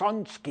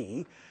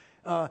Sasonsky,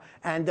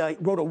 and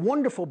wrote a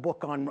wonderful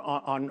book on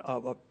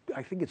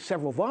I think it's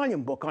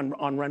several-volume book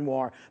on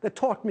Renoir that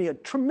taught me a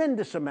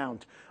tremendous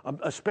amount,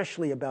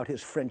 especially about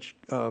his French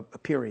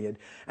period.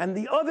 And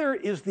the other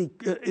is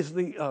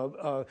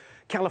the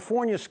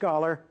California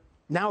scholar,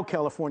 now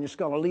California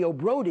scholar, Leo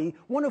Brody,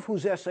 one of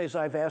whose essays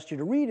I've asked you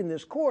to read in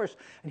this course,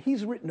 and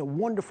he's written a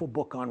wonderful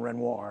book on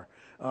Renoir.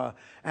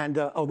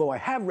 Although I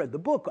have read the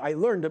book, I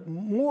learned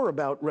more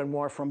about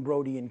Renoir from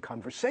Brody in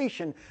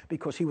conversation,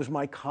 because he was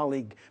my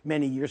colleague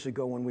many years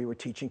ago when we were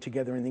teaching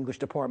together in the English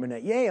department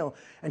at Yale.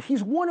 And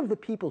he's one of the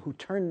people who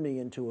turned me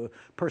into a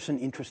person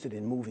interested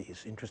in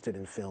movies, interested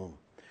in film.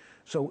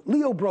 So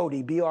Leo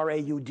Brody,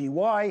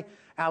 B-R-A-U-D-Y,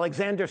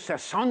 Alexander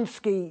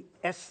Sasonsky,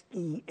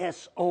 S-E-S-O-N-S-K-E,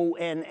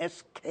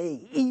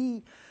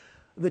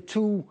 the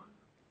two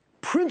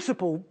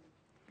principal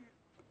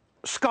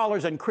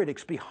scholars and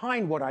critics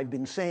behind what I've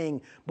been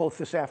saying both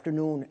this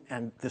afternoon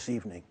and this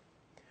evening.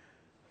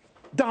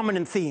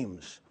 Dominant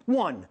themes.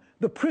 One,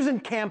 the prison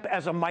camp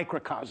as a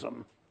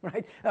microcosm,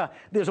 right?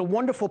 There's a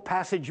wonderful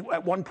passage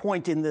at one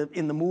point in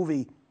the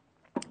movie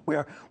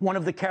where one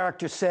of the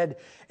characters said,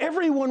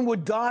 "Everyone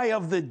would die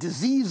of the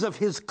disease of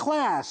his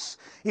class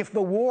if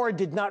the war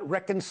did not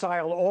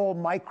reconcile all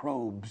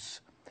microbes."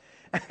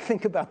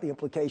 Think about the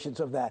implications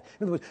of that.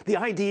 In other words, the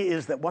idea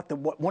is that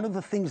one of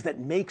the things that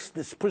makes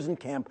this prison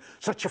camp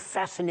such a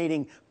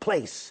fascinating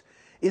place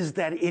is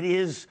that it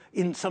is,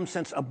 in some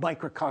sense, a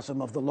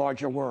microcosm of the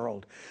larger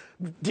world.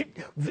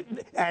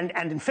 And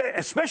in fact,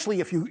 especially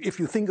if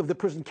you think of the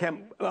prison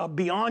camp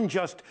beyond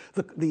just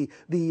the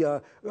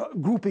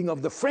grouping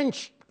of the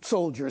French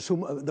soldiers,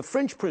 the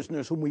French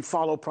prisoners whom we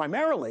follow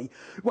primarily,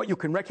 what you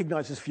can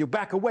recognize is if you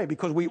back away,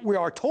 because we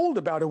are told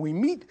about and we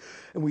meet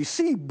and we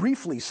see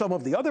briefly some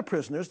of the other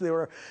prisoners.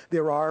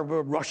 There are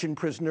Russian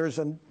prisoners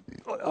and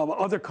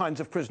other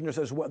kinds of prisoners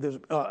as well. There's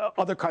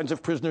other kinds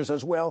of prisoners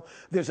as well.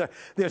 There's a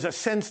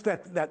sense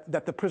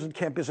that the prison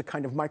camp is a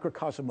kind of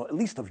microcosm, at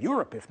least of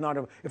Europe, if not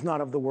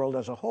of the world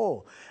as a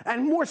whole.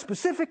 And more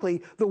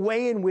specifically, the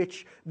way in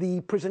which the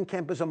prison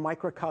camp is a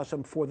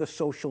microcosm for the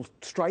social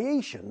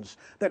striations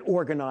that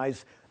organize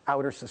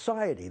outer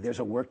society. There's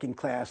a working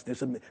class. There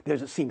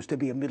seems to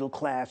be a middle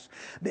class.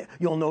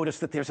 You'll notice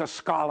that there's a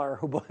scholar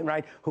who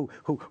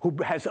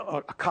has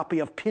a copy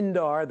of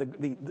Pindar,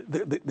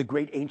 the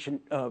great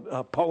ancient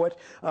poet,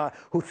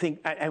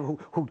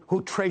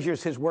 who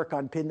treasures his work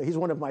on Pindar. He's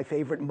one of my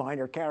favorite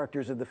minor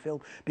characters in the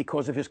film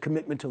because of his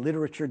commitment to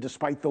literature,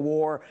 despite the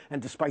war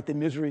and despite the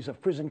miseries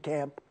of prison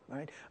camp.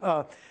 Right?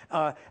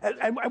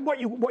 And what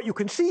you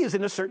can see is,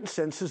 in a certain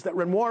sense, is that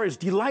Renoir is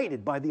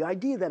delighted by the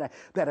idea that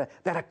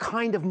a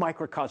kind of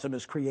microcosm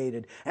is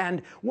created.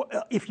 And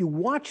if you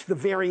watch the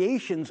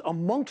variations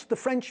amongst the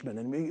Frenchmen,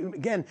 and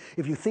again,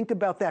 if you think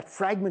about that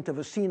fragment of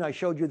a scene I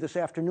showed you this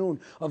afternoon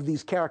of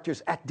these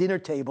characters at dinner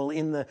table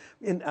in the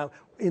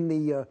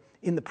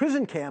in the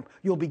prison camp,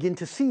 you'll begin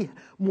to see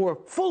more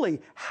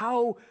fully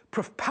how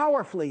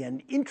powerfully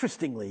and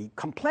interestingly,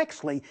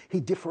 complexly,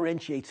 he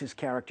differentiates his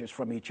characters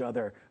from each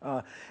other.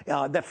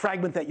 That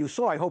fragment that you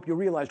saw, I hope you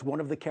realized one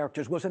of the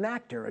characters was an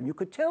actor, and you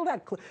could tell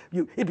that.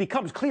 It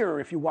becomes clearer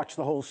if you watch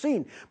the whole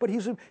scene. But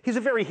he's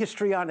a very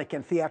histrionic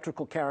and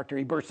theatrical character.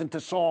 He bursts into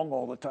song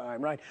all the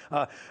time, right?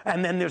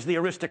 And then there's the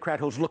aristocrat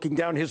who's looking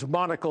down his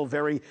monocle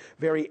very,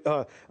 very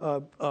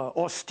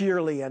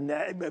austerely, and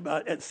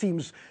it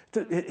seems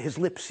his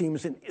lip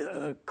seems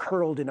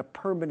curled in a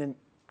permanent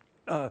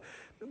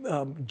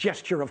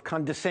gesture of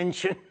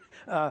condescension,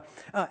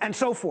 and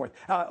so forth.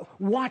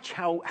 Watch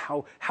how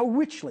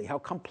richly, how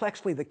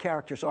complexly the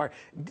characters are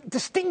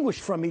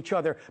distinguished from each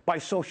other by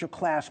social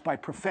class, by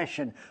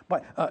profession,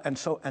 and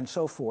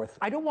so forth.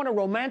 I don't want to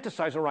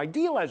romanticize or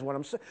idealize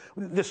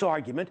this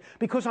argument,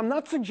 because I'm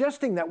not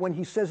suggesting that when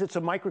he says it's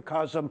a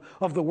microcosm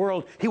of the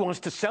world, he wants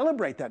to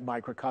celebrate that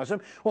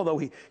microcosm, although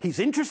he's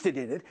interested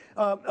in it.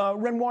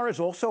 Renoir is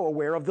also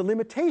aware of the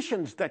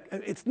limitations. That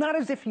it's not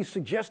as if he's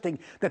suggesting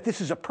that this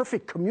is a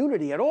perfect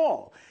community at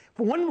all.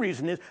 For one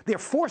reason is they're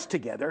forced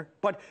together,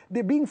 but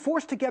they're being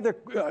forced together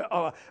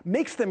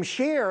makes them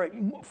share,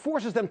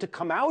 forces them to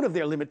come out of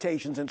their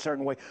limitations in a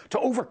certain way, to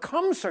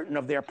overcome certain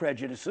of their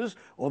prejudices,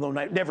 although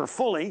never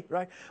fully,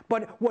 right?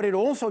 But what it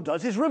also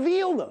does is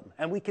reveal them,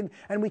 and we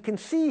can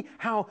see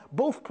how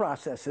both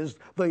processes,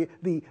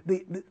 the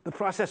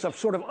process of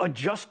sort of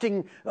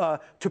adjusting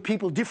to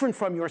people different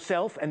from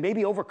yourself, and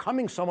maybe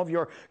overcoming some of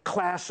your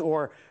class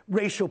or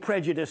racial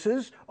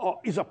prejudices,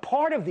 is a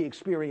part of the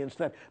experience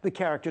that the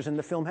characters in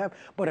the film have.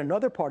 But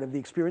another part of the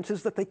experience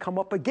is that they come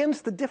up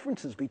against the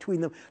differences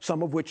between them,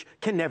 some of which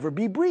can never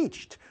be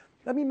breached.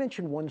 Let me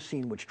mention one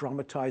scene which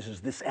dramatizes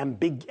this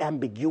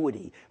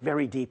ambiguity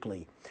very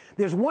deeply.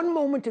 There's one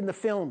moment in the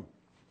film,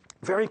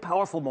 very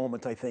powerful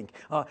moment, I think,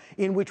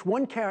 in which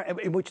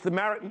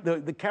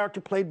the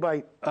character played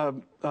by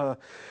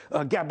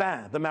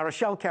Gabin, the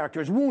Marechal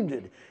character, is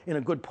wounded in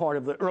a good part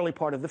of the early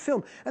part of the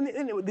film. And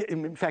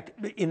in fact,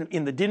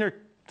 in the dinner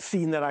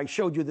scene that I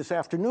showed you this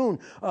afternoon,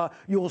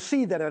 you'll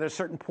see that at a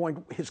certain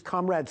point, his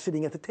comrade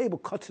sitting at the table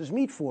cuts his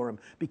meat for him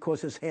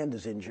because his hand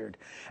is injured.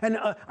 And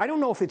I don't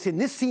know if it's in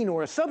this scene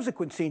or a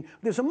subsequent scene,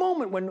 there's a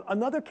moment when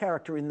another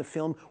character in the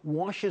film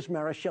washes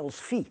Marechal's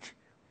feet.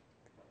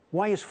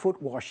 Why is foot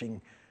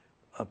washing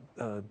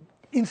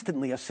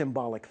instantly a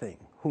symbolic thing?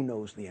 Who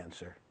knows the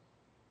answer?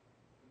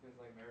 Because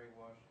like Mary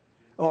washed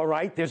Jesus. All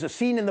right, there's a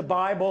scene in the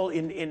Bible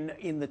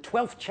in the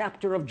 12th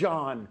chapter of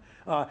John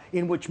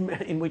in which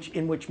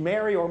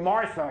Mary or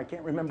Martha, I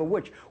can't remember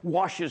which,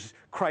 washes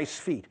Christ's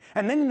feet.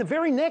 And then in the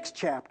very next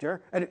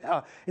chapter,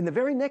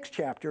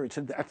 it's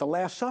at the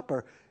Last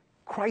Supper,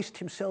 Christ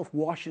himself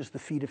washes the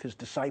feet of his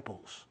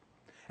disciples.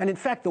 And in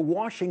fact, the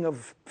washing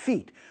of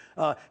feet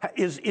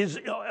is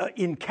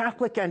in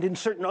Catholic and in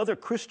certain other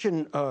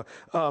Christian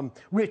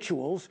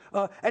rituals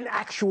an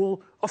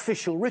actual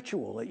official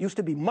ritual. It used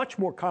to be much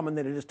more common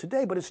than it is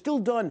today, but it's still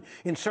done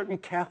in certain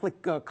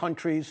Catholic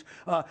countries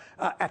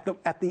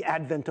at the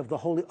advent of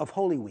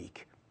Holy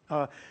Week.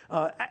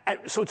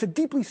 So it's a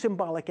deeply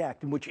symbolic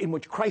act in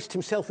which Christ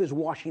himself is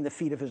washing the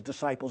feet of his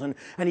disciples,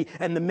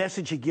 and the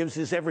message he gives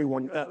is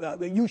everyone.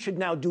 You should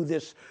now do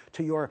this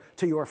to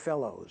your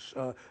fellows.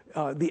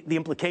 The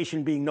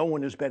implication being no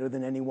one is better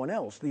than anyone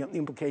else. The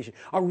implication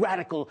a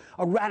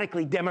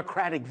radically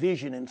democratic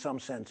vision in some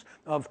sense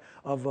of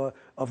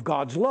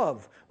God's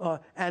love.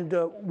 And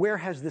where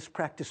has this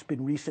practice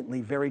been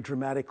recently very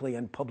dramatically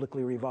and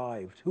publicly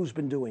revived? Who's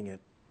been doing it?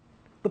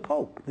 The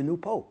Pope, the new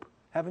Pope.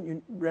 Haven't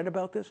you read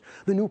about this?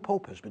 The new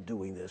Pope has been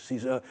doing this.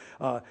 He's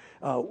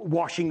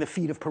washing the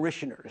feet of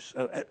parishioners,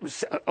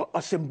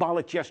 a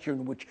symbolic gesture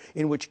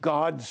in which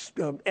God's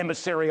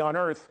emissary on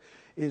earth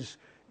is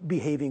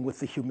behaving with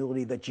the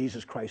humility that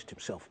Jesus Christ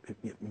himself.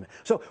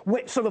 So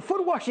the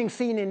foot washing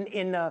scene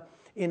in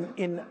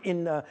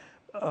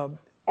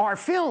our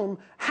film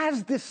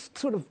has this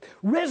sort of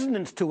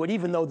resonance to it,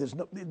 even though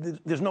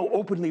there's no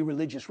openly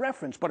religious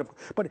reference, but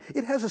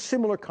it has a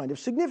similar kind of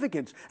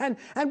significance, and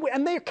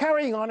they're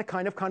carrying on a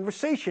kind of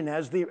conversation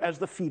as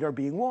the feet are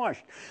being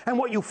washed, and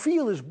what you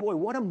feel is, boy,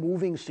 what a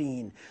moving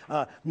scene.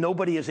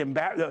 Nobody is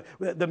embarrassed.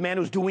 The man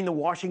who's doing the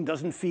washing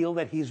doesn't feel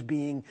that he's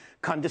being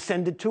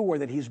condescended to or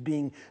that he's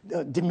being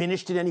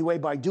diminished in any way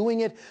by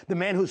doing it. The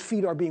man whose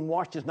feet are being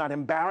washed is not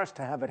embarrassed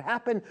to have it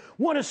happen.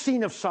 What a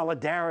scene of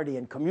solidarity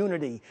and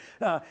community.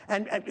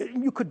 And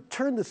you could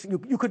turn this.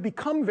 You could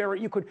become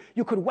you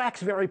could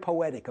wax very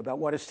poetic about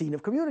what a scene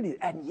of community is.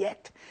 And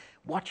yet,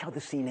 watch how the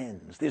scene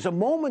ends. There's a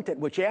moment at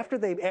which,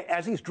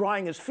 as he's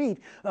drying his feet,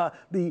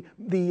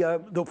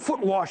 the foot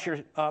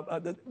washer,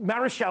 the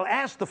Marechal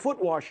asks the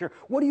foot washer,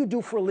 "What do you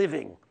do for a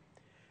living?"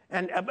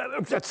 And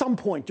at some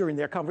point during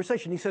their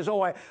conversation, he says,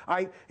 I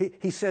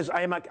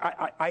am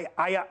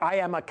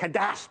a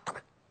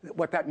cadastre.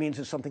 What that means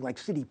is something like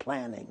city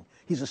planning.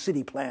 He's a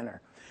city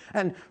planner.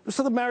 And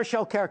so the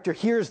Marechal character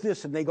hears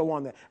this, and they go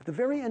on there. At the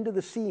very end of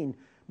the scene,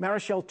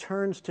 Marechal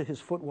turns to his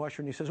foot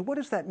washer and he says, "What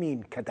does that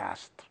mean,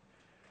 cadastre?"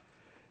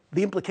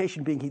 The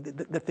implication being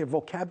that their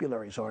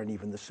vocabularies aren't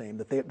even the same.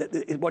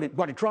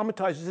 What it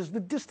dramatizes is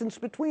the distance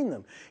between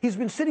them. He's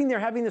been sitting there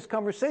having this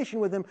conversation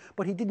with him,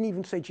 but he didn't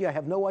even say, gee, I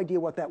have no idea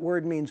what that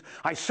word means.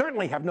 I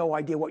certainly have no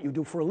idea what you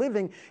do for a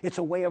living. It's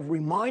a way of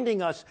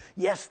reminding us,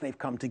 yes, they've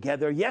come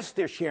together. Yes,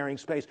 they're sharing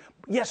space.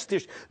 Yes,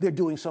 they're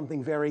doing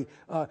something very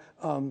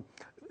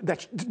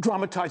that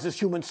dramatizes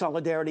human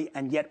solidarity,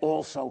 and yet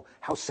also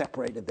how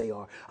separated they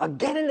are.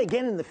 Again and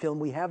again in the film,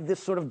 we have this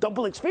sort of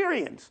double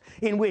experience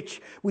in which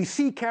we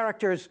see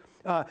characters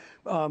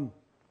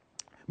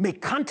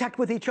make contact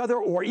with each other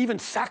or even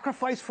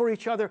sacrifice for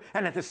each other,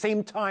 and at the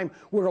same time,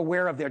 we're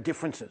aware of their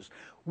differences.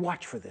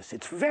 Watch for this.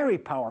 It's very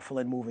powerful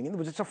and moving. In other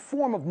words, it's a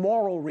form of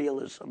moral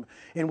realism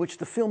in which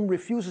the film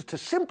refuses to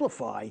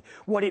simplify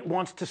what it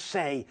wants to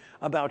say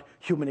about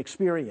human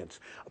experience.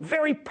 A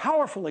very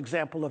powerful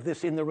example of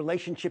this in the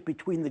relationship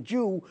between the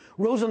Jew,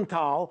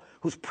 Rosenthal,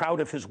 who's proud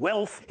of his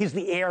wealth. He's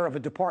the heir of a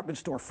department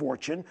store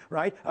fortune,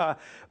 right?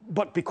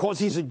 But because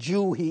he's a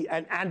Jew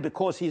and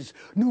because he's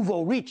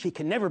nouveau riche, he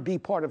can never be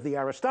part of the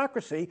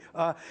aristocracy.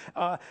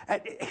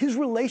 His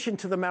relation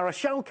to the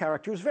Marechal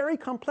character is very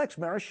complex.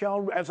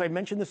 Marechal, as I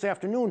mentioned this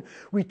afternoon,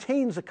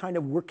 retains a kind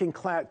of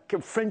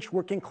French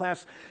working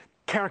class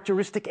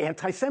characteristic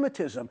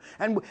anti-Semitism.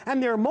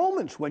 And there are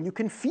moments when you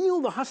can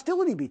feel the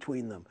hostility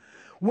between them.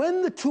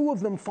 When the two of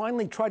them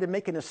finally try to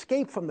make an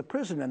escape from the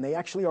prison, and they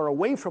actually are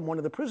away from one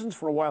of the prisons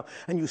for a while,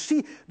 and you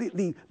see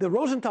the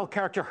Rosenthal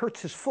character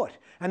hurts his foot.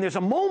 And there's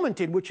a moment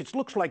in which it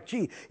looks like,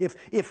 gee, if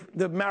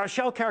the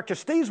Marechal character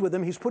stays with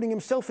him, he's putting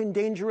himself in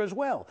danger as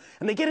well.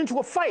 And they get into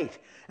a fight,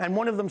 and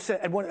one of them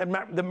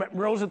the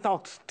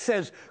Rosenthal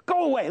says,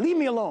 go away, leave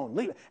me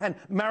alone. And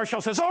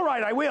Marechal says, all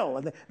right, I will.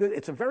 And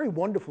it's a very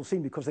wonderful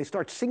scene because they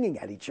start singing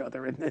at each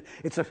other, and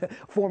it's a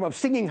form of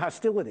singing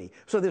hostility.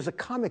 So there's a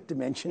comic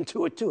dimension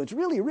to it, too. It's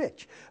really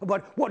rich.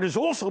 But what is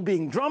also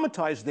being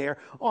dramatized there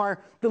are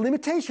the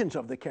limitations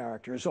of the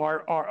characters.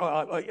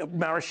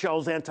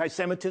 Marechal's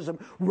anti-Semitism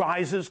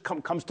rises,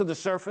 comes to the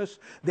surface.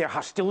 Their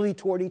hostility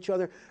toward each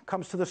other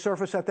comes to the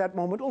surface at that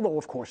moment, although,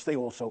 of course, they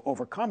also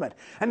overcome it.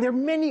 And there are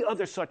many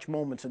other such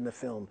moments in the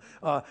film.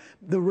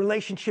 The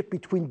relationship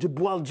between de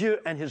Boieldieu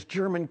and his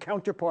German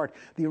counterpart,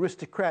 the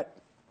aristocrat,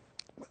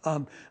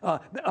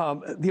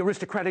 the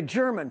aristocratic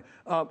German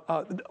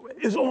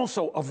is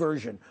also a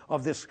version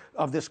of this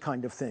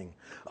kind of thing.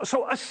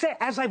 So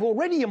as I've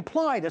already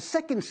implied, a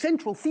second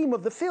central theme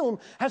of the film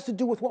has to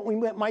do with what we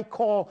might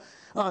call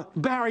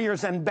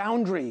barriers and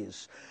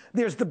boundaries.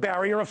 There's the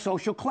barrier of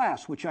social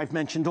class, which I've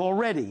mentioned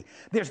already.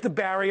 There's the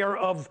barrier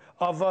of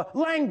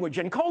language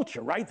and culture,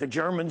 right? The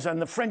Germans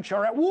and the French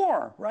are at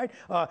war, right?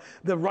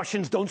 The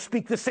Russians don't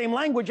speak the same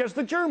language as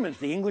the Germans.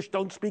 The English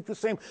don't speak the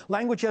same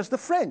language as the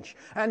French.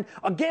 And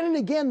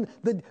again,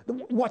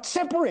 what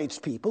separates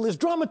people is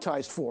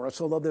dramatized for us,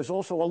 although there's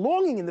also a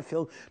longing in the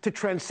film to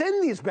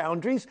transcend these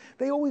boundaries.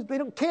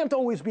 Can't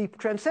always be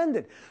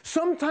transcended.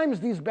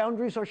 Sometimes these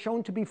boundaries are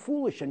shown to be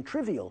foolish and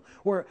trivial,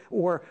 or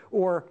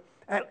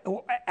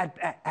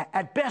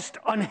at best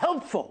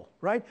unhelpful,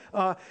 right?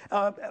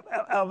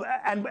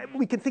 And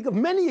we can think of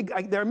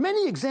there are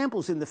many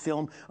examples in the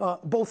film,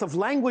 both of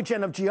language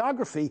and of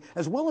geography,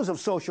 as well as of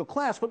social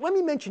class, but let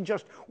me mention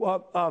just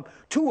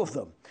two of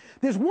them.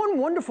 There's one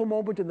wonderful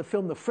moment in the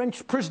film. The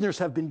French prisoners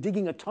have been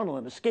digging a tunnel,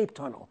 an escape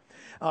tunnel,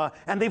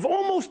 and they've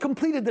almost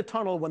completed the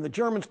tunnel when the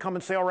Germans come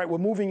and say, all right, we're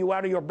moving you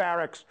out of your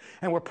barracks,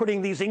 and we're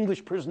putting these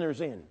English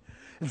prisoners in.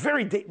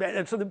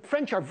 And so the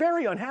French are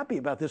very unhappy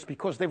about this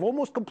because they've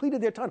almost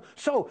completed their tunnel.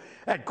 So,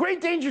 at great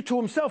danger to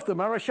himself, the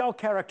Marechal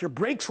character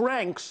breaks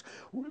ranks.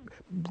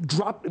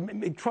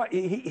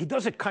 He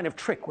does a kind of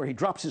trick where he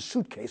drops his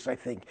suitcase, I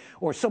think,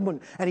 or someone,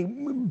 and he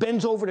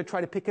bends over to try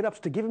to pick it up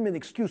to give him an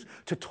excuse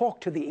to talk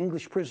to the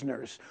English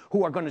prisoners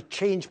who are going to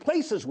change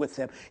places with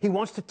them. He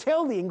wants to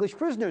tell the English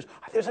prisoners,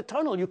 there's a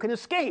tunnel, you can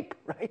escape,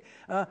 right?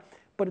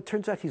 But it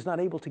turns out he's not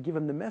able to give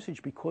him the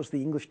message because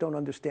the English don't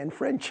understand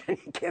French and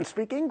he can't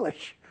speak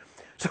English.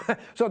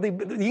 So the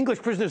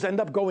English prisoners end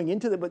up going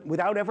into but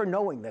without ever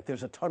knowing that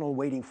there's a tunnel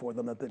waiting for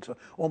them that's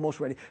almost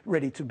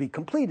ready to be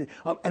completed.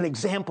 An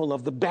example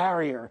of the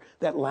barrier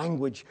that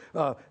language,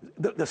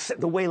 the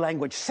way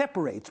language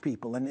separates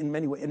people, and in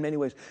many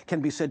ways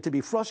can be said to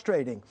be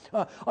frustrating.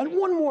 On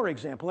one more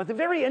example, at the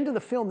very end of the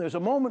film, there's a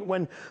moment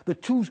when the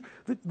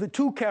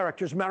two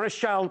characters,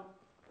 Marechal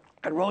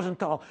and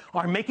Rosenthal,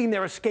 are making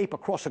their escape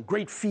across a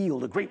great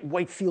field, a great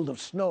white field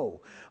of snow.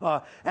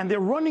 And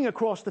they're running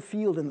across the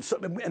field, and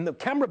the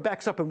camera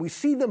backs up, and we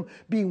see them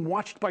being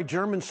watched by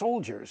German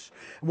soldiers.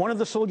 One of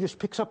the soldiers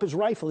picks up his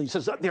rifle. He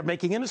says, they're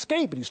making an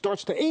escape, and he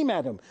starts to aim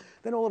at him.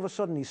 Then all of a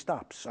sudden he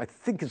stops. I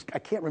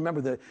can't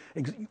remember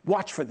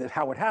watch for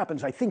how it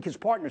happens. I think his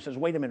partner says,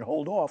 wait a minute,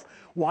 hold off.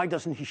 Why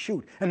doesn't he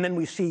shoot? And then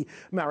we see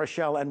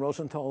Marechal and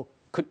Rosenthal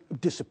could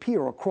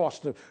disappear or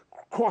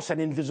cross an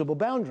invisible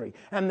boundary.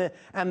 And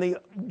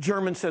the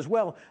German says,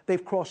 well,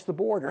 they've crossed the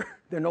border.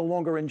 They're no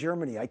longer in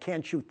Germany. I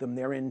can't shoot them.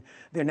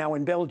 They're now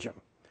in Belgium.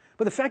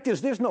 But the fact is,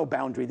 there's no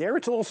boundary there.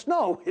 It's all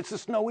snow. It's a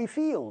snowy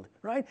field,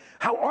 right?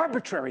 How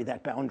arbitrary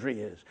that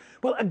boundary is.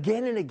 Well,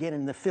 again and again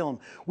in the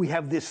film, we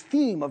have this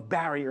theme of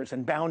barriers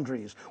and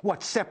boundaries,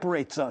 what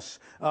separates us.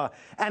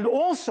 And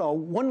also,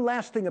 one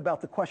last thing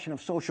about the question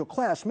of social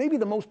class, maybe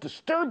the most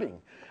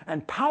disturbing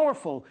and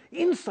powerful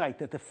insight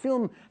that the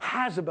film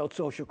has about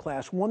social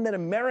class, one that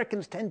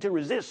Americans tend to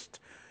resist,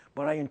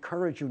 but I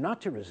encourage you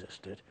not to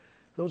resist it.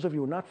 Those of you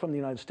who are not from the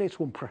United States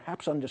will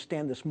perhaps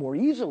understand this more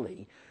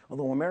easily,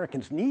 although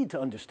Americans need to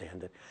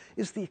understand it,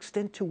 is the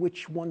extent to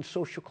which one's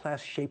social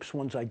class shapes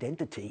one's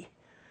identity.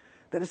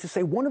 That is to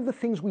say, one of the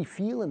things we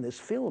feel in this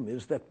film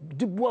is that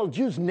de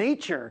Boieldieu's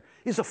nature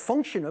is a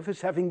function of his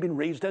having been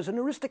raised as an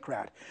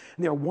aristocrat.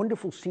 And there are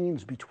wonderful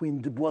scenes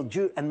between de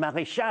Boieldieu and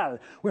Maréchal,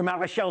 where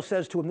Maréchal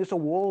says to him, "There's a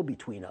wall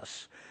between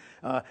us.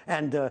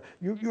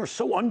 You're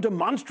so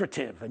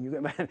undemonstrative." And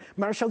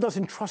Maréchal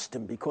doesn't trust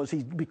him because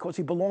he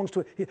belongs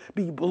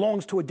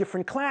to a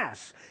different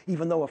class,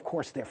 even though, of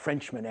course, they're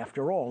Frenchmen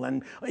after all.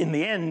 And in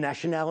the end,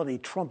 nationality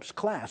trumps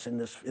class in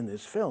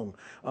this film,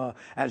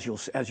 as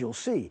you'll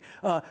see.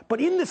 But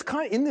in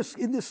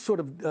this sort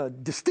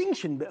of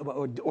distinction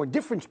or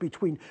difference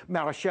between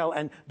Maréchal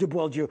and de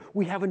Boieldieu,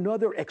 we have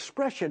another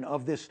expression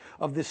of this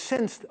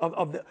sense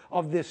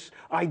of this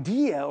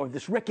idea or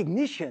this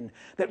recognition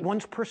that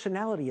one's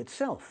personality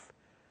itself,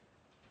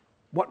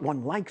 what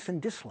one likes and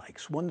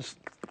dislikes, one's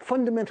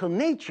fundamental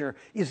nature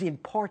is in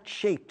part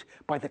shaped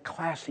by the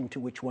class into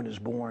which one is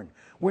born.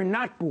 We're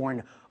not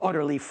born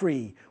utterly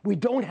free. We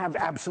don't have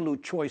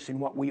absolute choice in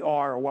what we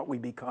are or what we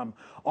become.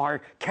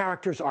 Our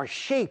characters are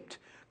shaped,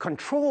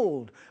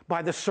 controlled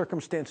by the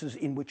circumstances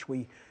in which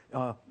we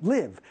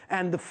live.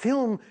 And the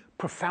film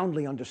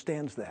profoundly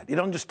understands that. It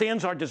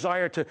understands our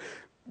desire to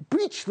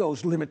breach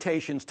those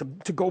limitations,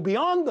 to go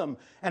beyond them,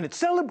 and it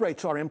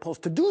celebrates our impulse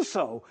to do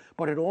so,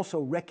 but it also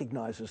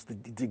recognizes the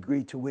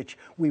degree to which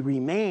we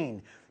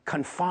remain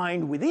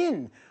confined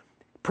within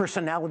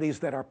personalities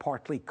that are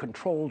partly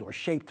controlled or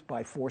shaped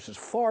by forces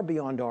far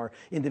beyond our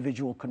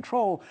individual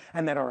control,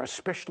 and that are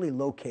especially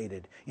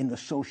located in the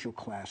social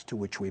class to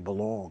which we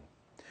belong.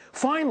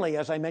 Finally,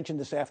 as I mentioned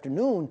this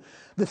afternoon,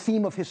 the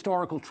theme of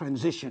historical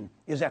transition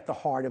is at the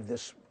heart of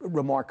this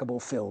remarkable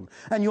film.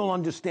 And you'll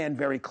understand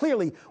very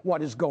clearly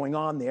what is going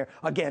on there.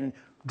 Again,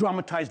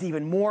 dramatized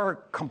even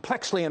more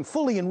complexly and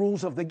fully in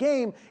Rules of the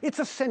Game, it's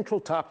a central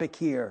topic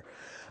here.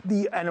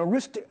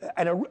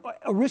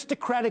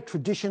 Aristocratic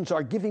traditions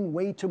are giving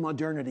way to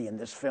modernity in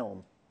this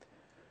film.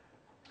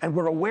 And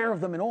we're aware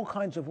of them in all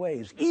kinds of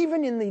ways,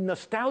 even in the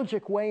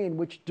nostalgic way in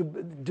which de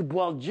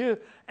Boieldieu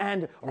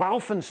and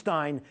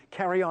Rauffenstein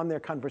carry on their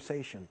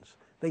conversations.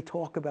 They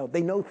talk about,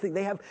 they know,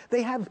 they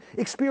have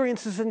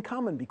experiences in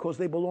common because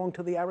they belong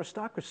to the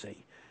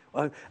aristocracy,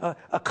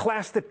 a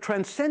class that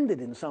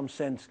transcended in some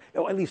sense,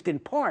 or at least in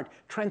part,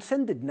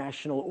 transcended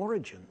national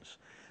origins.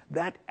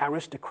 That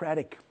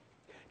aristocratic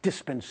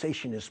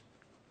dispensation is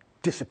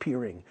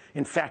disappearing.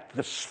 In fact,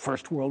 the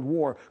First World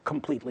War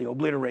completely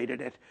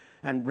obliterated it.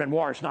 And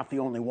Renoir is not the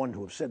only one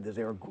who has said this.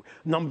 There are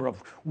a number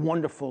of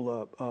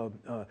wonderful,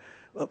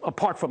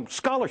 apart from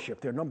scholarship,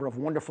 there are a number of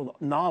wonderful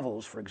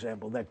novels, for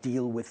example, that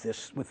deal with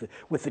this,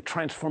 with the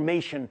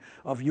transformation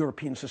of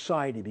European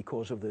society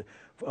because of the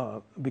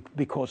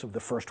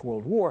First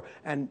World War.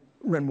 And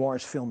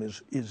Renoir's film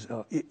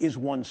is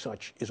one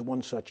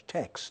such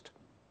text.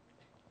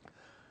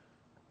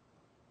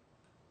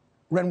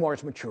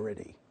 Renoir's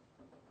maturity.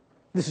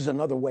 This is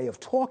another way of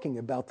talking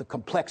about the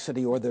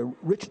complexity or the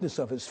richness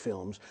of his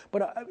films.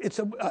 But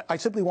I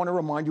simply want to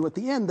remind you at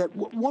the end that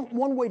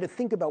one way to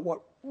think about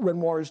what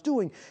Renoir is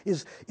doing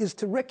is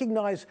to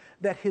recognize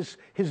that his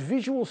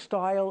visual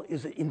style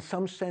is, in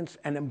some sense,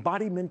 an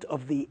embodiment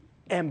of the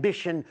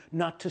ambition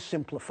not to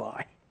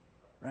simplify,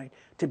 right?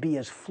 To be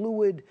as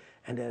fluid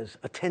and as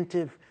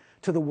attentive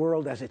to the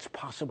world as it's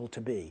possible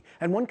to be.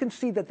 And one can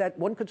see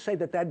one could say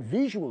that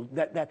visual,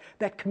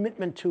 that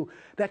commitment to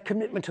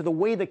the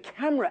way the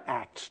camera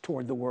acts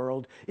toward the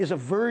world is a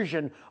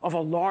version of a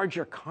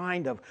larger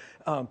kind of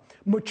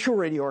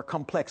maturity or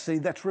complexity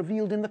that's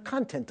revealed in the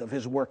content of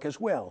his work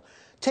as well.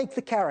 Take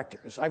the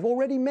characters. I've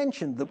already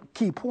mentioned the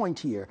key point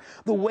here,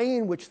 the way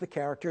in which the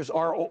characters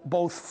are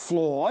both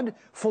flawed,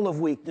 full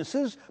of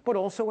weaknesses, but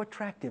also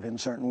attractive in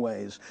certain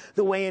ways.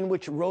 The way in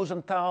which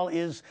Rosenthal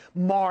is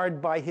marred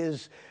by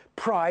his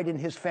pride in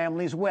his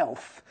family's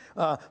wealth.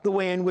 The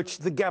way in which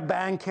the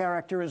Gabin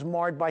character is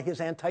marred by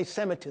his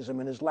anti-Semitism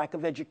and his lack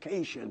of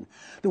education.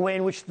 The way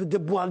in which the de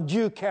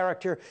Boieldieu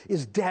character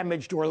is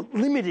damaged or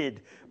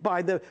limited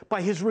by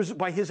his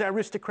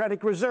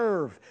aristocratic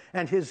reserve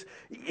and his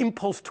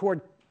impulse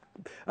toward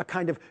a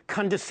kind of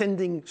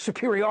condescending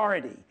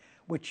superiority,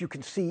 which you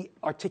can see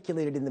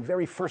articulated in the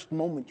very first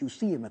moment you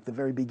see him at the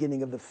very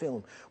beginning of the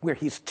film, where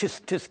he's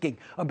tisk-tisking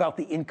about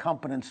the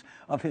incompetence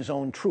of his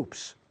own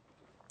troops.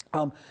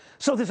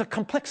 So there's a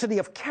complexity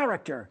of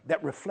character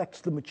that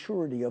reflects the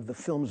maturity of the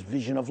film's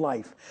vision of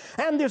life.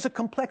 And there's a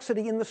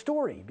complexity in the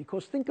story,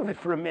 because think of it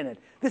for a minute.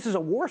 This is a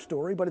war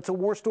story, but it's a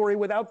war story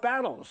without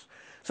battles.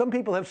 Some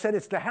people have said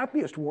it's the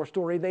happiest war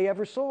story they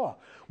ever saw.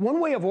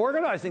 One way of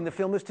organizing the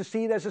film is to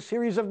see it as a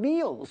series of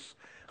meals.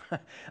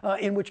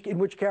 In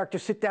which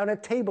characters sit down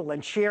at table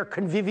and share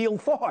convivial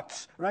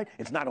thoughts, right?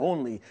 It's not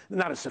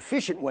a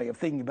sufficient way of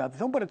thinking about the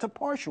film, but it's a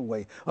partial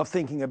way of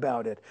thinking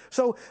about it.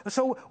 So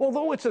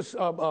although it's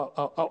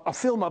a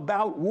film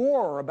about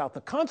war, or about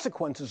the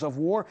consequences of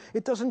war,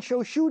 it doesn't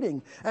show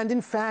shooting. And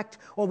in fact,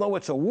 although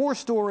it's a war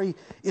story,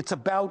 it's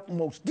about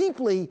most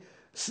deeply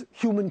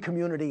human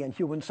community and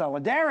human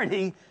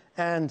solidarity,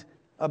 and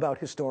about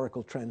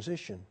historical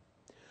transition.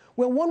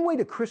 Well, one way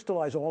to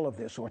crystallize all of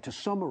this, or to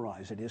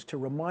summarize it, is to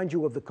remind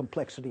you of the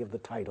complexity of the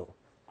title,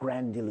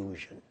 Grand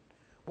Illusion.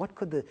 What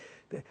could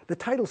the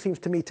title seems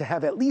to me to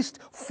have at least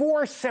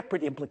 4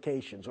 separate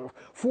implications, or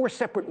 4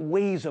 separate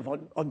ways of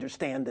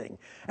understanding.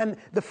 And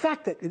the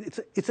fact that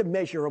it's a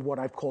measure of what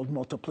I've called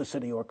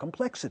multiplicity or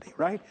complexity,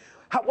 right?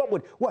 What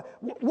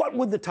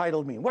would the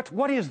title mean?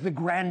 What is the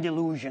grand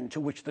illusion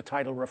to which the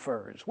title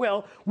refers?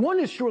 Well,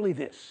 one is surely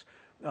this.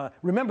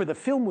 Remember, the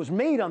film was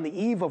made on the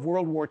eve of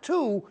World War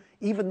II,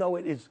 even though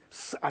it is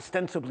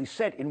ostensibly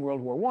set in World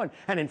War I.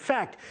 And in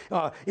fact,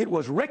 it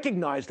was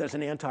recognized as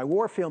an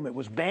anti-war film. It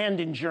was banned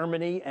in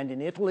Germany and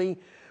in Italy.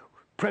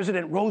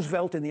 President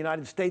Roosevelt in the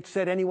United States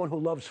said anyone who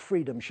loves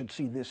freedom should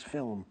see this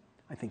film.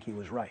 I think he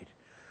was right.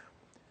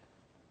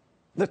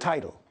 The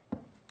title.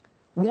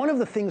 One of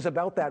the things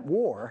about that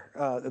war,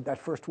 that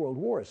First World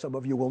War, as some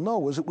of you will know,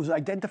 was it was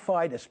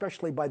identified,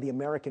 especially by the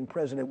American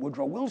President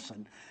Woodrow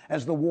Wilson,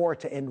 as the war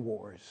to end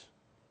wars.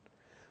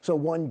 So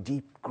one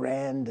deep,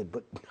 grand,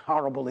 but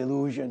horrible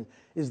illusion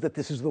is that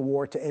this is the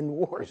war to end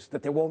wars,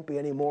 that there won't be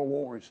any more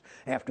wars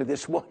after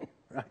this one.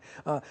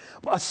 Right?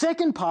 A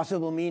second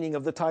possible meaning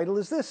of the title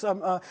is this.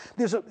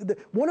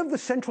 One of the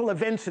central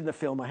events in the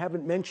film I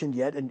haven't mentioned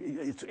yet, and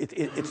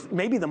it's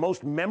maybe the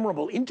most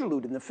memorable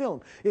interlude in the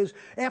film, is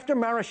after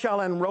Marischal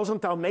and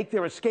Rosenthal make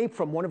their escape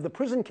from one of the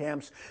prison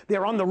camps,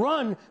 they're on the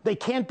run. They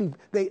can't be.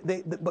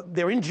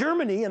 They're in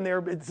Germany, and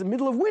it's the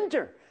middle of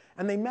winter.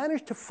 And they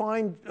managed to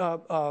find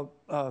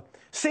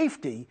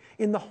safety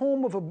in the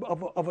home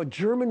of a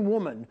German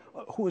woman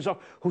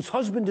whose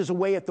husband is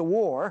away at the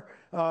war,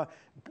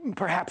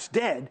 perhaps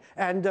dead,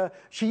 and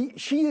she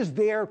is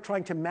there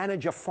trying to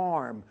manage a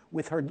farm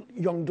with her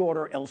young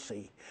daughter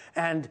Elsa,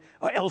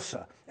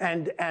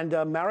 and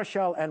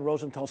Marischal and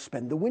Rosenthal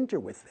spend the winter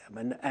with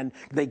them, and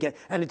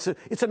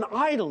it's an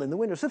idyll in the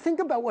winter. So think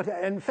about what,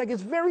 and in fact,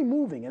 it's very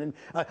moving. And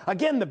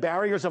again, the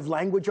barriers of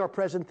language are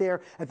present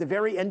there. At the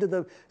very end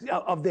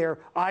of their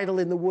idyll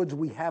in the woods,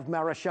 we have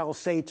Marischal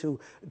say to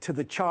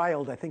the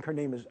child, I think her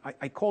name is,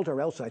 I called her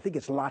Elsa, I think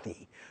it's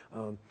Lottie.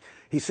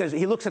 He says,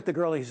 he looks at the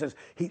girl, he says,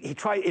 he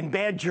tried, in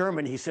bad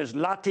German, he says,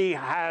 Lottie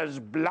has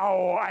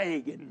blaue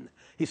Augen.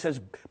 He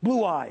says,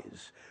 blue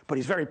eyes. But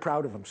he's very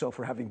proud of himself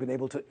for having been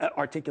able to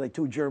articulate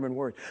 2 German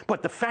words.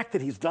 But the fact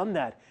that he's done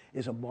that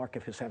is a mark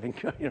of his having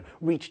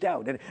reached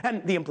out.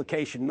 And the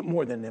implication,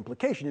 more than an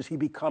implication, is he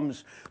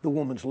becomes the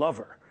woman's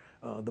lover.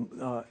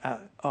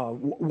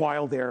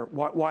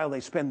 While they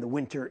spend the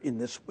winter in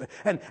this,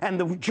 and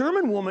the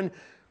German woman,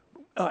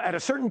 at a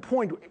certain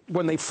point,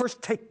 when they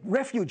first take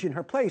refuge in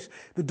her place,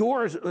 the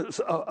doors,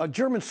 a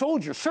German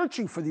soldier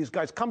searching for these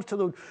guys comes to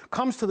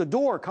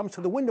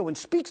the window, and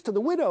speaks to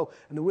the widow,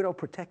 and the widow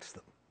protects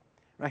them.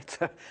 Right?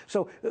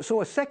 So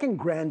a second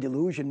grand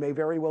illusion may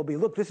very well be,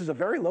 look, this is a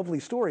very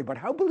lovely story, but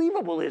how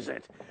believable is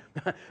it?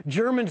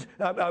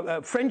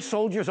 French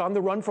soldiers on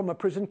the run from a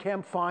prison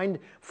camp find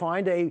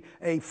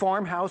a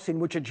farmhouse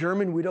in which a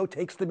German widow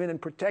takes them in and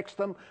protects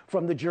them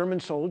from the German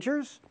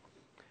soldiers.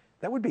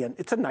 That would be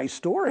it's a nice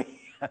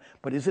story,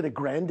 but is it a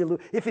grand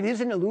illusion? If it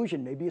is an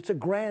illusion, maybe it's a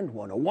grand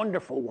one, a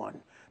wonderful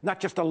one, not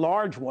just a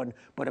large one,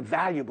 but a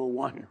valuable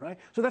one, right?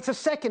 So that's a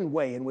second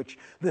way in which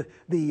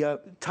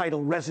the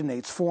title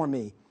resonates for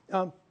me.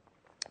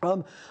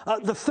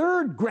 The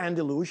third grand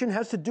illusion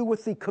has to do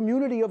with the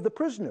community of the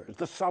prisoners,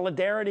 the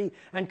solidarity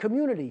and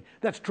community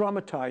that's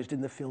dramatized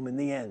in the film in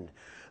the end.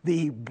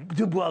 The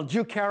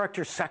Dubois-Dieu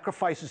character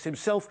sacrifices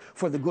himself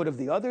for the good of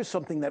the others,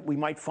 something that we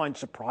might find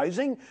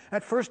surprising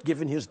at first,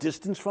 given his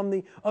distance from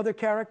the other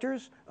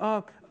characters.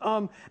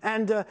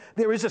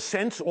 There is a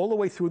sense all the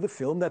way through the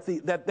film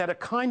that a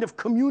kind of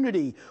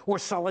community or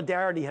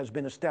solidarity has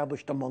been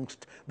established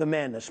amongst the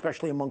men,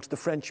 especially amongst the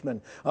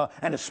Frenchmen,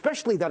 and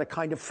especially that a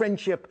kind of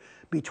friendship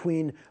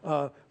between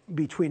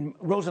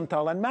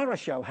Rosenthal and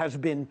Marischal has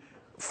been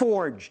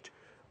forged.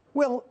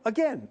 Well,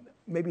 again,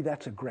 maybe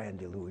that's a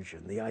grand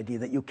illusion, the idea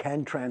that you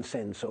can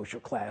transcend social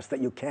class,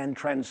 that you can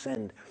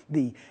transcend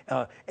the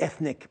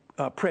ethnic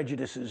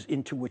prejudices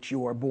into which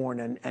you are born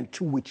and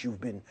to which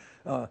you've been,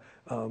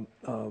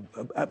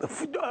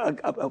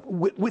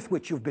 with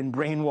which you've been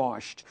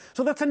brainwashed.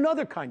 So that's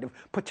another kind of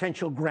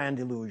potential grand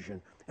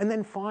illusion. And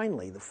then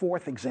finally, the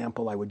fourth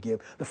example I would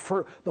give, the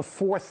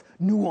fourth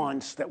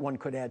nuance that one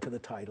could add to the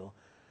title,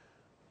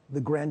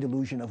 the grand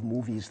illusion of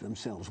movies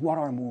themselves. What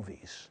are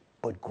movies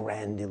but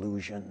grand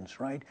illusions,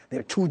 right?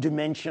 They're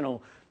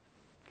two-dimensional,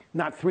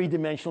 not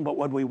three-dimensional, but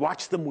when we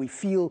watch them, we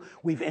feel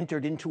we've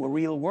entered into a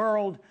real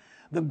world.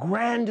 The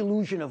grand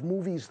illusion of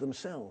movies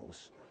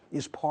themselves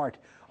is part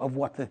of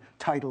what the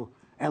title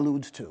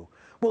alludes to.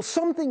 Well,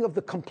 something of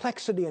the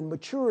complexity and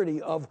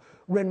maturity of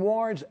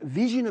Renoir's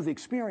vision of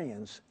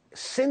experience,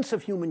 sense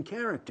of human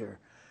character,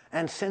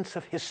 and sense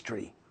of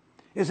history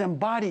is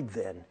embodied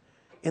then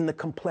in the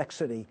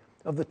complexity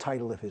of the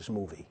title of his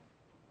movie.